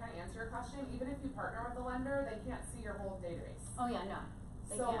 Mario, to kind of answer your question, even if you partner with a lender, they can't see your whole database. Oh yeah, no.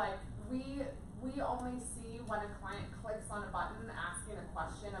 So like we only see when a client clicks on a button asking a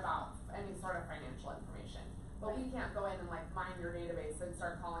question about any sort of financial information. But we can't go in and like mine your database and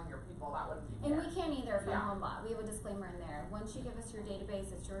start calling your people. That wouldn't be fair. And we can't either from Homebot. We have a disclaimer in there. Once you give us your database,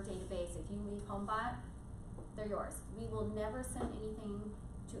 it's your database. If you leave Homebot, they're yours. We will never send anything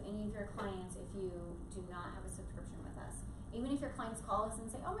to any of your clients if you do not have a subscription with us. Even if your clients call us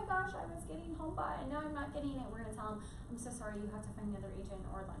and say, oh my gosh, I was getting Homebot and now I'm not getting it, we're gonna tell them, I'm so sorry, you have to find another agent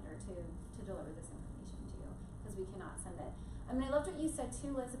or lender to deliver this information to you, because we cannot send it. I mean, I loved what you said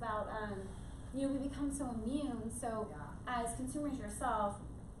too, Liz, about, you know, we become so immune, so as consumers yourself,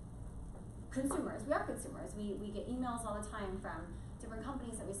 we are consumers, we get emails all the time from different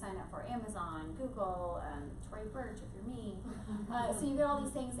companies that we sign up for, Amazon, Google, Tory Burch, if you're me, so you get all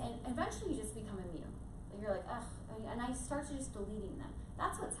these things, and eventually you just become immune. You're like, ugh, and I start to just deleting them.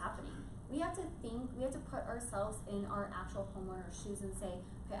 That's what's happening. We have to put ourselves in our actual homeowner's shoes and say,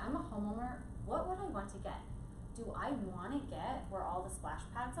 okay, I'm a homeowner, what would I want to get? Do I want to get where all the splash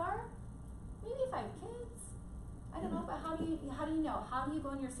pads are? Maybe if I have kids. I don't know, but how do you know? How do you go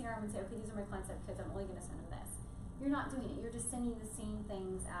in your CRM and say, okay, these are my clients that have kids, I'm only going to send them this? You're not doing it. You're just sending the same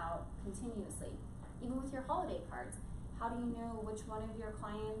things out continuously. Even with your holiday cards, how do you know which one of your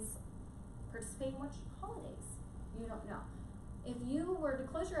clients participate in which holidays? You don't know. If you were to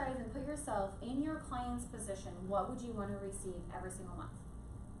close your eyes and put yourself in your client's position, what would you want to receive every single month?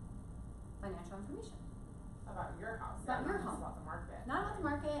 Financial information. About your house. About your home. About the market. Not about the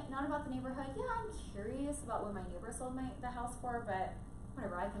market, not about the neighborhood. Yeah, I'm curious about what my neighbor sold the house for, but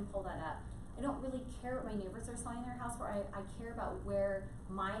whatever, I can pull that up. I don't really care what my neighbors are selling their house for. I care about where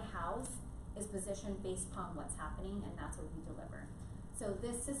my house is positioned based upon what's happening, and that's what we deliver. So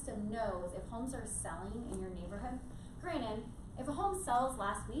this system knows if homes are selling in your neighborhood. Granted, if a home sells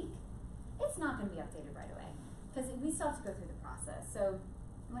last week, it's not going to be updated right away because we still have to go through the process. So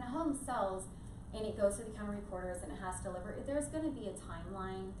when a home sells and it goes to the county recorders and it has to deliver, there's going to be a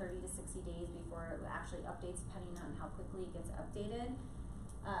timeline, 30 to 60 days before it actually updates, depending on how quickly it gets updated.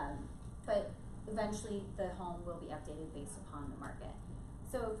 But eventually the home will be updated based upon the market.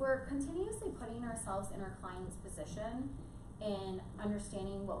 So if we're continuously putting ourselves in our client's position and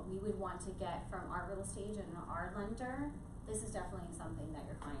understanding what we would want to get from our real estate and our lender, this is definitely something that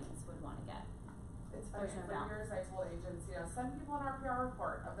your clients would want to get. It's funny, There's no for doubt. years I told agents, you know, send people an RPR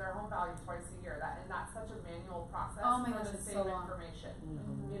report of their home value twice a year. And that's such a manual process Oh my for gosh, the it's same so long. information.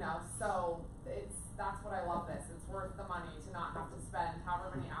 Mm-hmm. You know, so that's what I love this. It's worth the money to not have to spend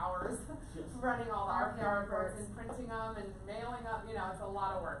however many hours running all the RPR reports and printing them and mailing them. You know, it's a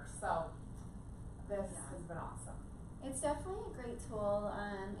lot of work. So this has been awesome. It's definitely a great tool,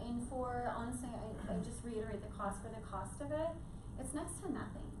 and for, honestly, I just reiterate the cost for the cost of it, it's next to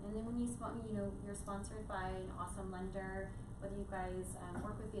nothing. And then when you're sponsored by an awesome lender, whether you guys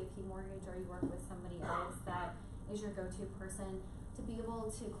work with VIP Mortgage or you work with somebody else that is your go-to person, to be able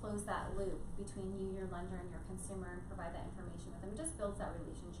to close that loop between you, your lender, and your consumer and provide that information with them, it just builds that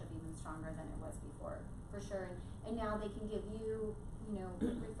relationship even stronger than it was before, for sure. And now they can give you,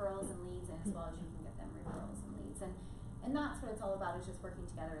 referrals and leads, and as well as you can get them referrals and leads. And that's what it's all about, is just working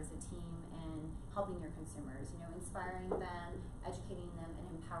together as a team and helping your consumers, inspiring them, educating them,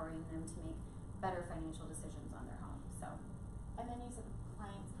 and empowering them to make better financial decisions on their home. So. And then you said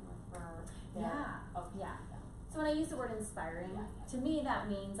clients can refer. Yeah. So when I use the word inspiring, to me that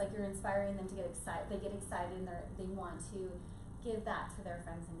means like you're inspiring them to get excited. They get excited and they want to give that to their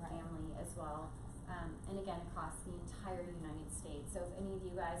friends and family as well. And again, across the entire United States. So if any of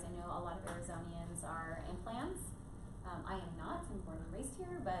you guys, I know a lot of Arizonians are implants. I am not, I'm born and raised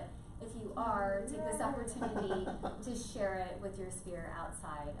here, but if you are, take this opportunity to share it with your sphere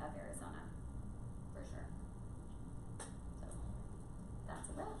outside of Arizona, for sure. So, that's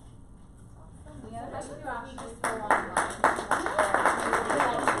a wrap. Any other questions?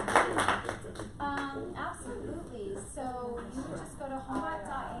 Absolutely. So you can just go to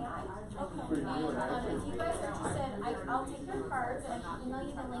homebot.ai. Okay. And if you guys are interested, I'll take your cards and I can email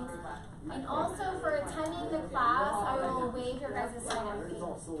you the links. And also for attending the class, I will waive your guys' sign-up fee. So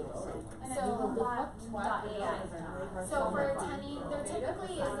homebot.ai. So for attending, there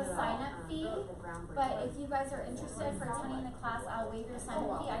typically is a sign-up fee, but if you guys are interested for attending the class, I'll waive your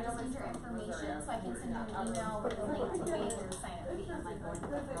sign-up fee. I just need your information so I can send you an email with a link to waive your sign-up fee.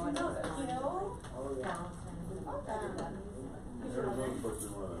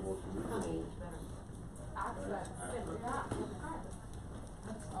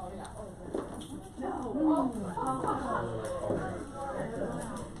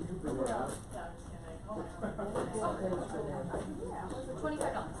 $25.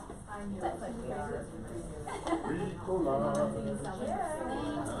 That's like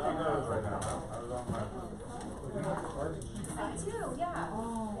I do, yeah.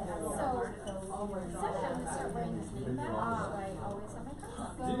 So, some of them start wearing this name badge, so I always have my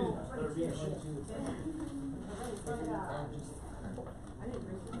cards on.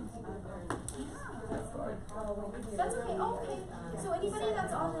 That's okay. Oh, okay. So anybody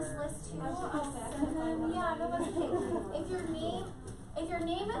that's on this list too, I'll send them. Yeah, no, that's okay. If your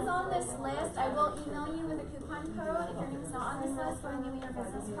name is on this list, I will email you with a coupon code. If your name's not on this list, go ahead and give me your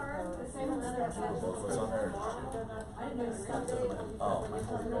business card. What's on there? Oh.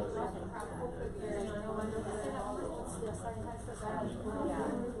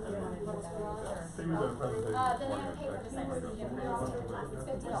 Then you have to pay for the site visit. It's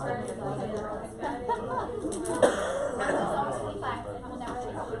 $50. It's always 25. I will never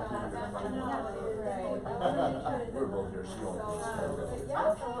take it. We're both here, she only needs to know that.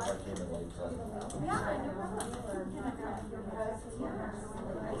 I came in late, so. Yeah, no problem.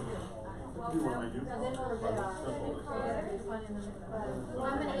 Do what I do. Simple.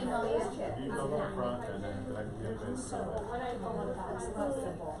 I'm gonna email you. You go up front and then I can get this. I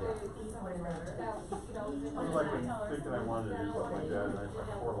was like thinking I wanted to do something like that, and I saw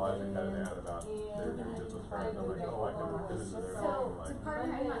before live and had an ad about they were doing business cards. I'm like, oh, I can fit into there. So, to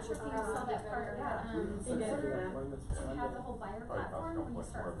partner, I'm not sure if you saw that part, in order to have the whole buyer platform, when you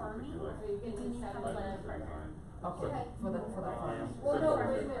start farming, you do need to have a lender partner. Okay, for the farm. Well, no,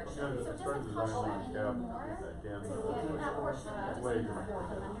 wait a minute. So it doesn't cost you any more to get that portion, you just need to have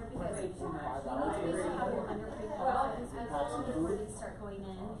a lender, because you need to basically have your lender pre-qualified, before they start going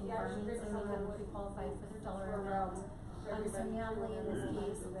in farming, so they have them pre-qualified for their dollar amount. So Natalie in this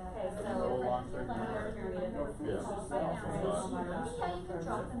case, so your lender, Yeah. yeah, you can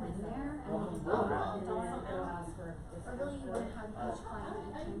drop them in there, and or really you would have each client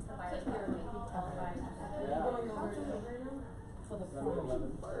change the buyer platform to be qualified. For the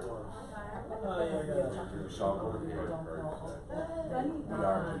farm. Shop over here. We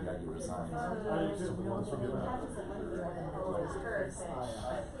got you resigned. I just want to get that. I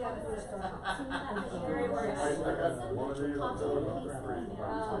got one of these, I'm doing it for free,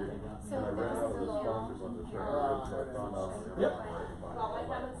 obviously. And I ran out of the sponsors on the show, so I found out. Yep.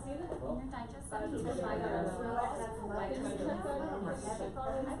 In your digest settings, there's I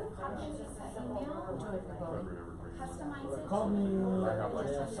would copy this email, customize it. Call me. I have like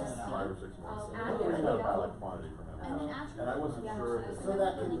 5 or 6 months. You gotta buy like quantity from And then them. actually, And I wasn't sure if it's. So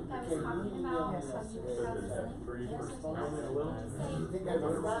that can, link I was talking about, so you So have they this had link, 3 yes, for there's $5 one. You think I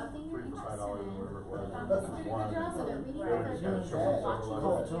remember that? 3 for $5 or whatever it was. One, so they're reading They were just gonna show us watching over the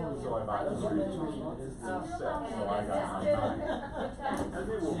level. video, So I bought the 3 set, so I got my 9. And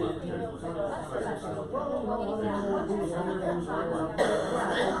they will work occasionally.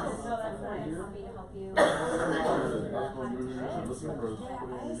 Happy to help you.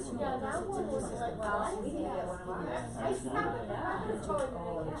 Yeah, that one was like, well, we didn't get one of ours.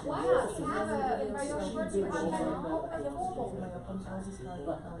 Why not have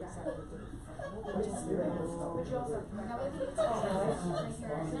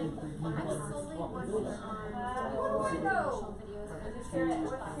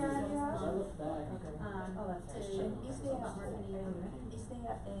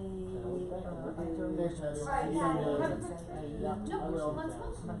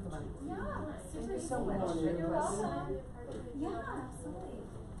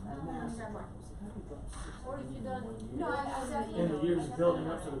a In the years building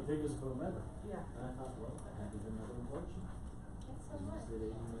up to the biggest boom ever. Yeah. And I thought, well, I had another inflection. He's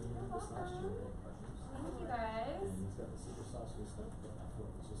did $80 million this last year. Thank you guys. And he's got the super sauce with stuff, but I thought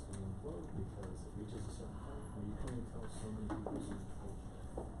it was just going to implode because it reaches a certain point where you can't tell so many people's information.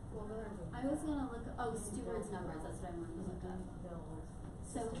 I was gonna look, oh, Stewart's numbers, that's what I wanted to look up.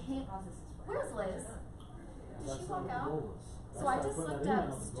 So Kim, where's Liz? Did she walk out? So I just looked up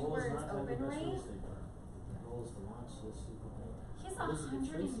Stewart's open rate. The goal is to launch this super thing. He's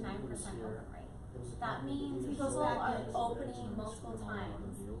 109% open rate. That means people are opening multiple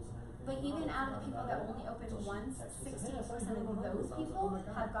times. But even out of the people that only opened once, 68% of those people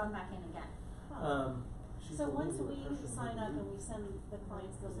have gone back in again. So once we sign up and we send the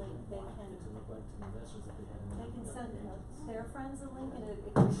clients the link, they can send their friends a link and it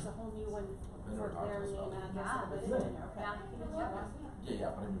creates a whole new one for their name, address, Yeah. and everything. Yeah.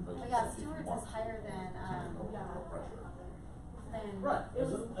 Yeah, but I mean, But yeah, Stewart's is higher than, Right,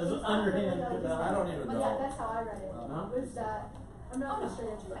 as an underhand. I don't even But know. yeah, that's how I read it. No? Was that, I'm not sure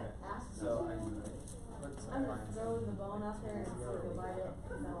that you asked me So, to. I'm just throwing the bone out there and see if you'll bite it.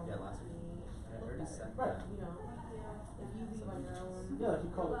 yeah, last week. I already sent Right. them. You know, if you leave on your own. Yeah, like you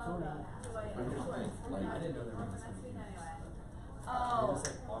call it Tony. But here's the thing, like, I didn't know they were on this week. oh, Just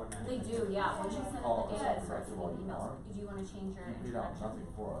like automatic. they do, yeah. Once you send in Oh, the data, it so starts it's sending like emails. tomorrow? Did you wanna change your you beat out introduction? nothing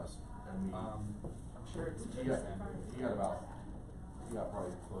for us, and we, I'm sure it's. you got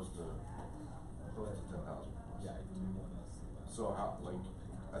probably close to 10,000. Yeah, I do want us. So how, like,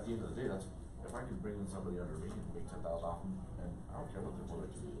 at the end of the day, that's, if I can bring in somebody under me and make 10,000 off them, and I don't care what the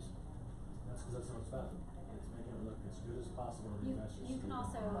mortgage is. That's because that's how it's done. It's making it look as good as possible to the investors. You can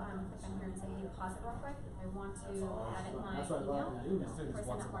also, click on here and say, hey, pause it real quick, I want to add it in my That's why I brought email. that email, Person because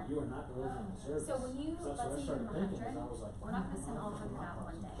once that worked. you are not delivering the service. So when you, That's let's what I say you started give them thinking, 100, is I was like, we're not gonna send all 100 out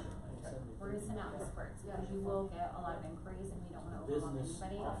one day. We're gonna send out in spurts, because you will get a lot of inquiries and we don't wanna overwhelm Business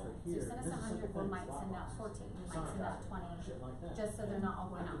anybody. offer So here, send us this is 100, we simple might thing, send out flop 14, we might Sound send out guy, 20, shit like that. just so they're not all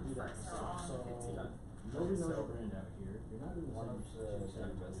going out I could do that. first, they're all So, on 15. nobody knows So, your brand out here, you're not doing the one same of shit the you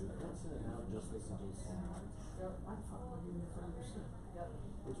said you therapists do. that You're not sending out just this and just why the fuck am I giving you 30%?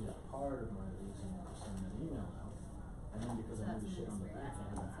 Which is part of my reason for sending an email out. And then because I knew the shit on the back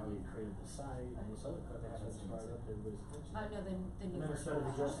end about how you created the site and this other crap, that's what's fired up everybody's attention. No, the new And then version. instead of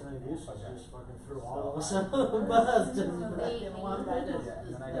addressing any issues, just fucking threw all of us So, under the bus, just So they one guy just, Yeah, and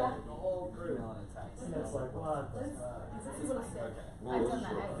then I yeah. got the whole email and a text. And it's like, what the fuck? Okay. I've done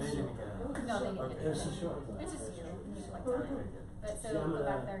that. They didn't get it. No, they didn't Okay. get it. It's a short one. It's just you, you like Okay, that. good. But so See, I'm go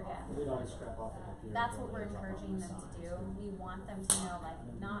back gonna there again. delete all this crap off the computer. That's what we're Drop it encouraging on them the to side, do. so- We want them to know, like,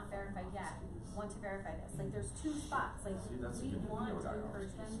 not verified yet, want to verify this. Like, there's two spots, like, See, that's a we good want video to guy,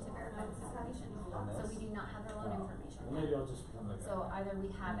 encourage them to verify this information. So we do not have their loan information Well, maybe yet. I'll just become like So either we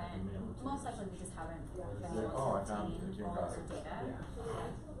haven't, most likely we just haven't been able Oh, I to found obtain it. all of their data.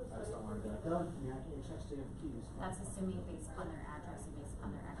 I just don't want to be like, oh, yeah, I can't check stamp keys. That's assuming based upon their address and based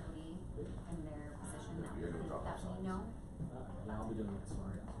upon their equity and their position that we know. Yeah, I'll be doing that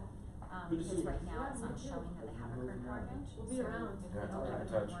tomorrow. Good to see Because you. right now it's not showing that they have a current mortgage. We'll be So around. if they Yeah, don't have a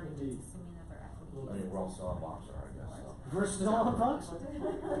touch. current mortgage, Indeed. it's assuming that their equity I mean, we're all still on Boxer, I guess, so. We're still on Fox? I mean,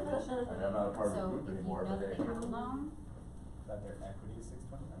 I'm not a part of the So group if you anymore, know but that hey. they have a loan, That their equity is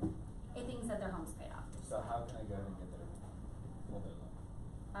 629. it thinks that their home's paid off. So how can I go ahead and get their full their loan?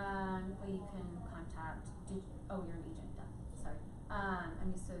 Well, you can contact, you're an agent, done, sorry. I'm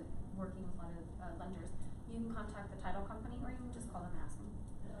used to working with a lot of lenders. You can contact the title company or you can just call them and ask them.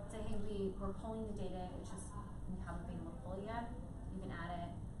 Say, hey, we're pulling the data, it's just, we haven't been able to pull it yet. You can add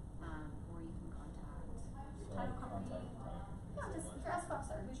it, or you can contact So title contact company. the title company. Yeah, just your escrow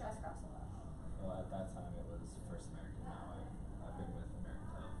officer, who's your escrow officer? Well, at that time it was First American. Now I've been with American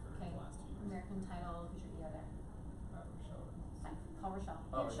Title for Okay, the last 2 years. American Title, who's your EO there? Rochelle. Fine, call Rochelle.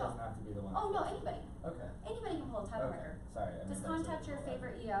 Oh, Hey, it Rochelle. doesn't have to be the one. Oh, no, anybody. Okay. Anybody can pull a title Okay. record. Sorry, I Just mean, contact your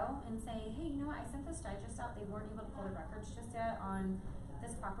favorite EO and say, hey, you know what, I sent this digest out, they weren't able to pull the records just yet on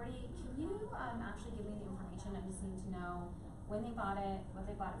this property. Can you actually give me the information? I just need to know when they bought it, what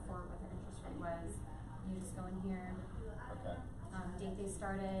they bought it for, what their interest rate was. You just go in here, Okay. date they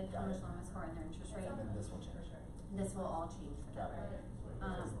started, how Got much it. loan was for, and their interest rate. And then this will change. This will all change for them. Got it.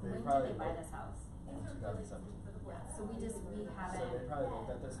 Because When they did probably they buy looked- this house? In 2017. Yeah, so we So haven't. they probably looked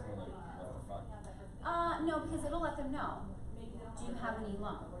at this and were like, what the fuck? No, because it'll let them know. Do you have any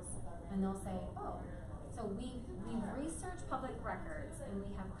loans? And they'll say, oh. So we've researched public records and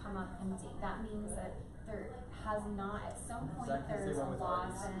we have come up empty. That means that there has not, at some Is point, that 'cause they there's a went with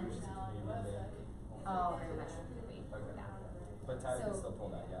loss RBC, in. which is a Canadian bank? Oh, very much could be. Okay. Yeah. But title can So, still pull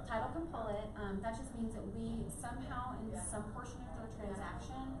that, yeah? Title can pull it. That just means that we somehow, in some portion of their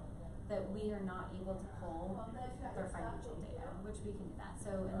transaction, that we are not able to pull their financial data, which we can do that.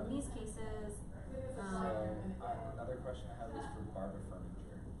 So in these cases, Another question I have is for Barbara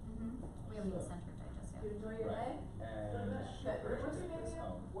Furniture. we haven't even sent her digest yet. You enjoy your day? And she Good. What's purchased your name this again?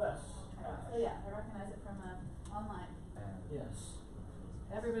 home. Wes. Oh yeah, I recognize it from online. And Yes.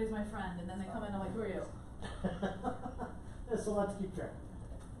 Everybody's my friend, and then they come in and I'm like, who are you? That's a lot to keep track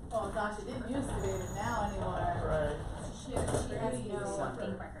of. Oh gosh, it didn't used to be, but now anymore. Right. She has no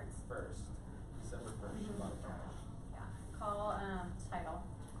December bank records. 1st. December 1st, she bought a cash. Yeah, call, title.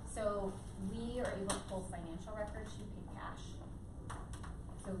 So we are able to pull financial records, she paid cash.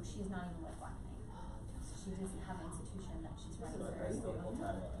 So she's not even with Black Knight. She doesn't have an institution that she's So running that's through. the whole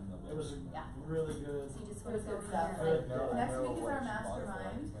title and the It was a Yeah. really good. So you just It wanna was go good in stuff. there, No, I Next know week is what our she bought it for.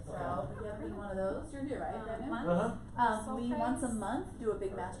 mastermind, It's so like- if you have any one of those, you're new, right, Brandon? month? Uh-huh. We once a month do a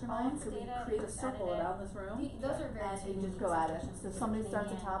big mastermind, so we Data, create a just circle edit it. around this room. Those are very And you unique just go at it. situations So for somebody the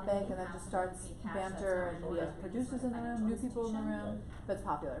starts a Canadian, topic and you then have just to starts pay cash, banter that's and not we have for producers in the room, financial new people in the institution. room, but it's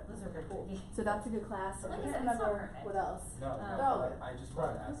popular. Those are very cool. So that's a good class. Like I I said, can't it's not remember perfect. what else. No, Oh. but I just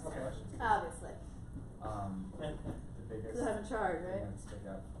wanted to ask this question. Obviously. The biggest Because I'm in charge, thing right?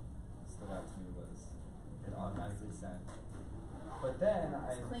 that stood out to me was it automatically sent. But then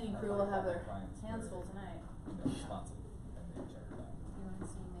Cleaning I crew thought will have my their clients hands were, full tonight. responsible and they checked it out. You wanna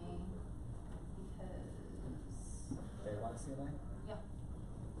see May, because, They want to see mine?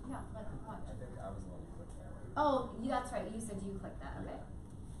 yeah, like, watch. I think I was the one who clicked that. Oh, that's right, you said you clicked that, okay.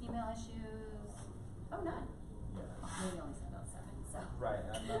 Email issues, oh, none. Yeah. Maybe only sent those.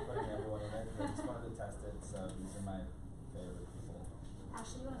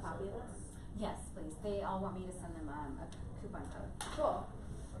 Ashley, you want a copy of this? Yes, please. They all want me to send them a coupon code. Cool.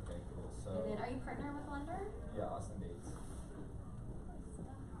 Okay, cool. So. And then, are you partnered with a lender? Yeah, Austin Bates.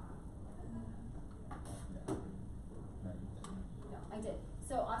 Yeah. No, you didn't. No, I did.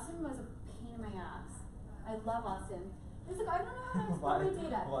 So Austin was a pain in my ass. I love Austin. He's like, I don't know how to export my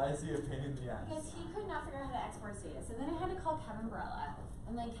data. Why is he a pain in the ass? Because he could not figure out how to export his data. So then I had to call Kevin Barella.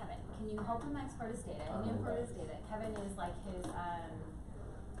 I'm like, Kevin, can you help him export his data? And he imported his data. Kevin is like his,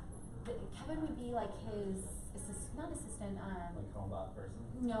 Kevin would be like his not assistant, like Homebot person?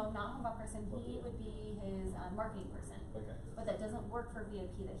 No, not Homebot person. He would be his marketing person. Okay. But that doesn't work for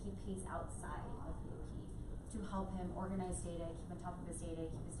VIP, that he pays outside of VIP to help him organize data, keep on top of his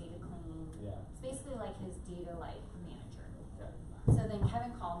data, keep his data clean. Yeah. It's basically like his data manager. Okay. So then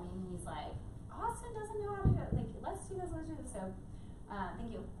Kevin called me and he's like, Austin doesn't know how to do it. Like, let's do this. So,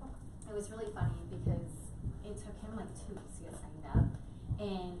 thank you. It was really funny because it took him like 2 weeks to get signed up.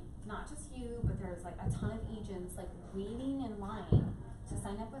 And not just you, but there's like a ton of agents like waiting in line to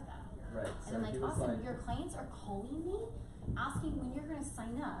sign up with them. Right. And I'm like, Austin, your clients are calling me asking when you're gonna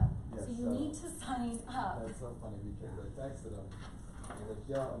sign up. Yes, so you need to sign up. That's so funny because I texted him. He's like,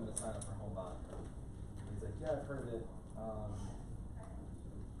 yo, I'm gonna sign up for Homebot. He's like, yeah, I've heard of it.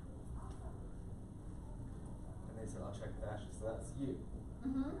 And they said, I'll check with Ashley. So that's you.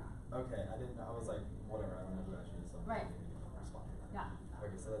 Okay, I didn't know. I was like, whatever, I don't know who Ashley is. So Right. I didn't even respond to that. Yeah.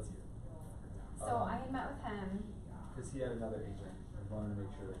 Okay, so that's you. So I had met with him. Because he had another agent who wanted to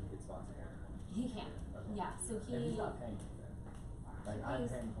make sure that he could sponsor him. He can. Okay. Yeah. So And he's not paying anything. Like, I'm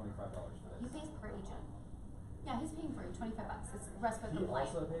paying $25 for this. He pays per agent. Yeah, he's paying for you $25. It's RESPA He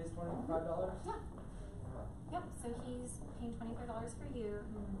compliant. also pays $25? Yeah. Yep. So he's paying $25 for you,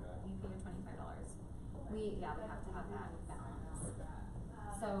 and you pay your $25. We have to have that balance. Okay.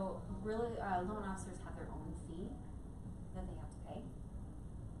 So really, loan officers have their own fee that they have to pay,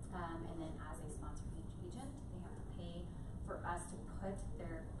 and then as a sponsor each agent, they have to pay for us to put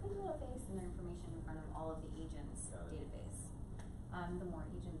their little face and their information in front of all of the agents' database. The more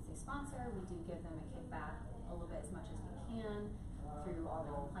agents they sponsor, we do give them a kickback a little bit as much as we can through all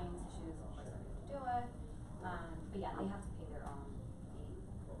the compliance issues, of course, that we have to deal with. But yeah, they have to pay their own fee.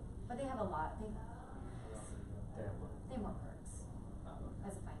 But they have a lot. They have more perks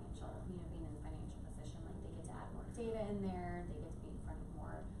as a financial, being in a financial position. Like they get to add more data in there. They get to be in front of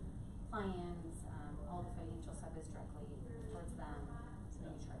more clients. All the financial stuff is directly towards them. So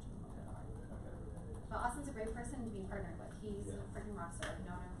you charge them a little bit more. But Austin's a great person to be partnered with. He's a freaking rock star. I've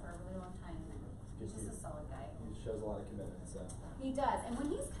known him for a really long time, and he's just a solid guy. He shows a lot of commitment, so. He does, and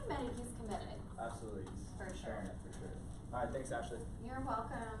when he's committed, he's committed. Absolutely. He's For sure. showing it for sure. Alright, thanks Ashley. You're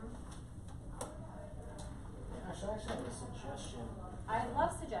welcome. Ashley, I actually have a suggestion. I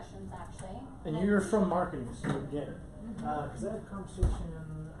love suggestions, actually. And you're from marketing, so you get it. Because I had a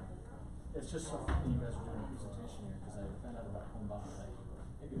conversation, it's just so funny you guys were doing a presentation here, because I found out about Homebot like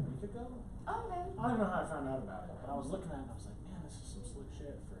maybe a week ago. Oh, okay. I don't even know how I found out about it, but I was looking at it and I was like, man, this is some slick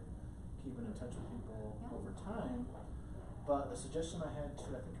shit for keeping in touch with people over time. But the suggestion I had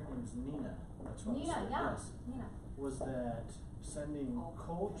to, I think her name's Nina. That's what Nina, yeah. yes, Nina. was that sending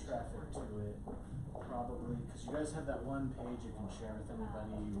cold traffic to it probably, because you guys have that one page you can share with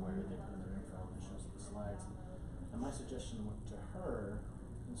anybody where they put in their info and it shows the slides. And my suggestion went to her,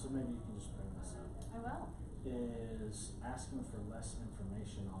 and so maybe you can just bring this up. I will. Is asking for less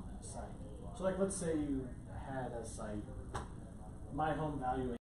information on that site. So like let's say you had a site, My Home Valuation.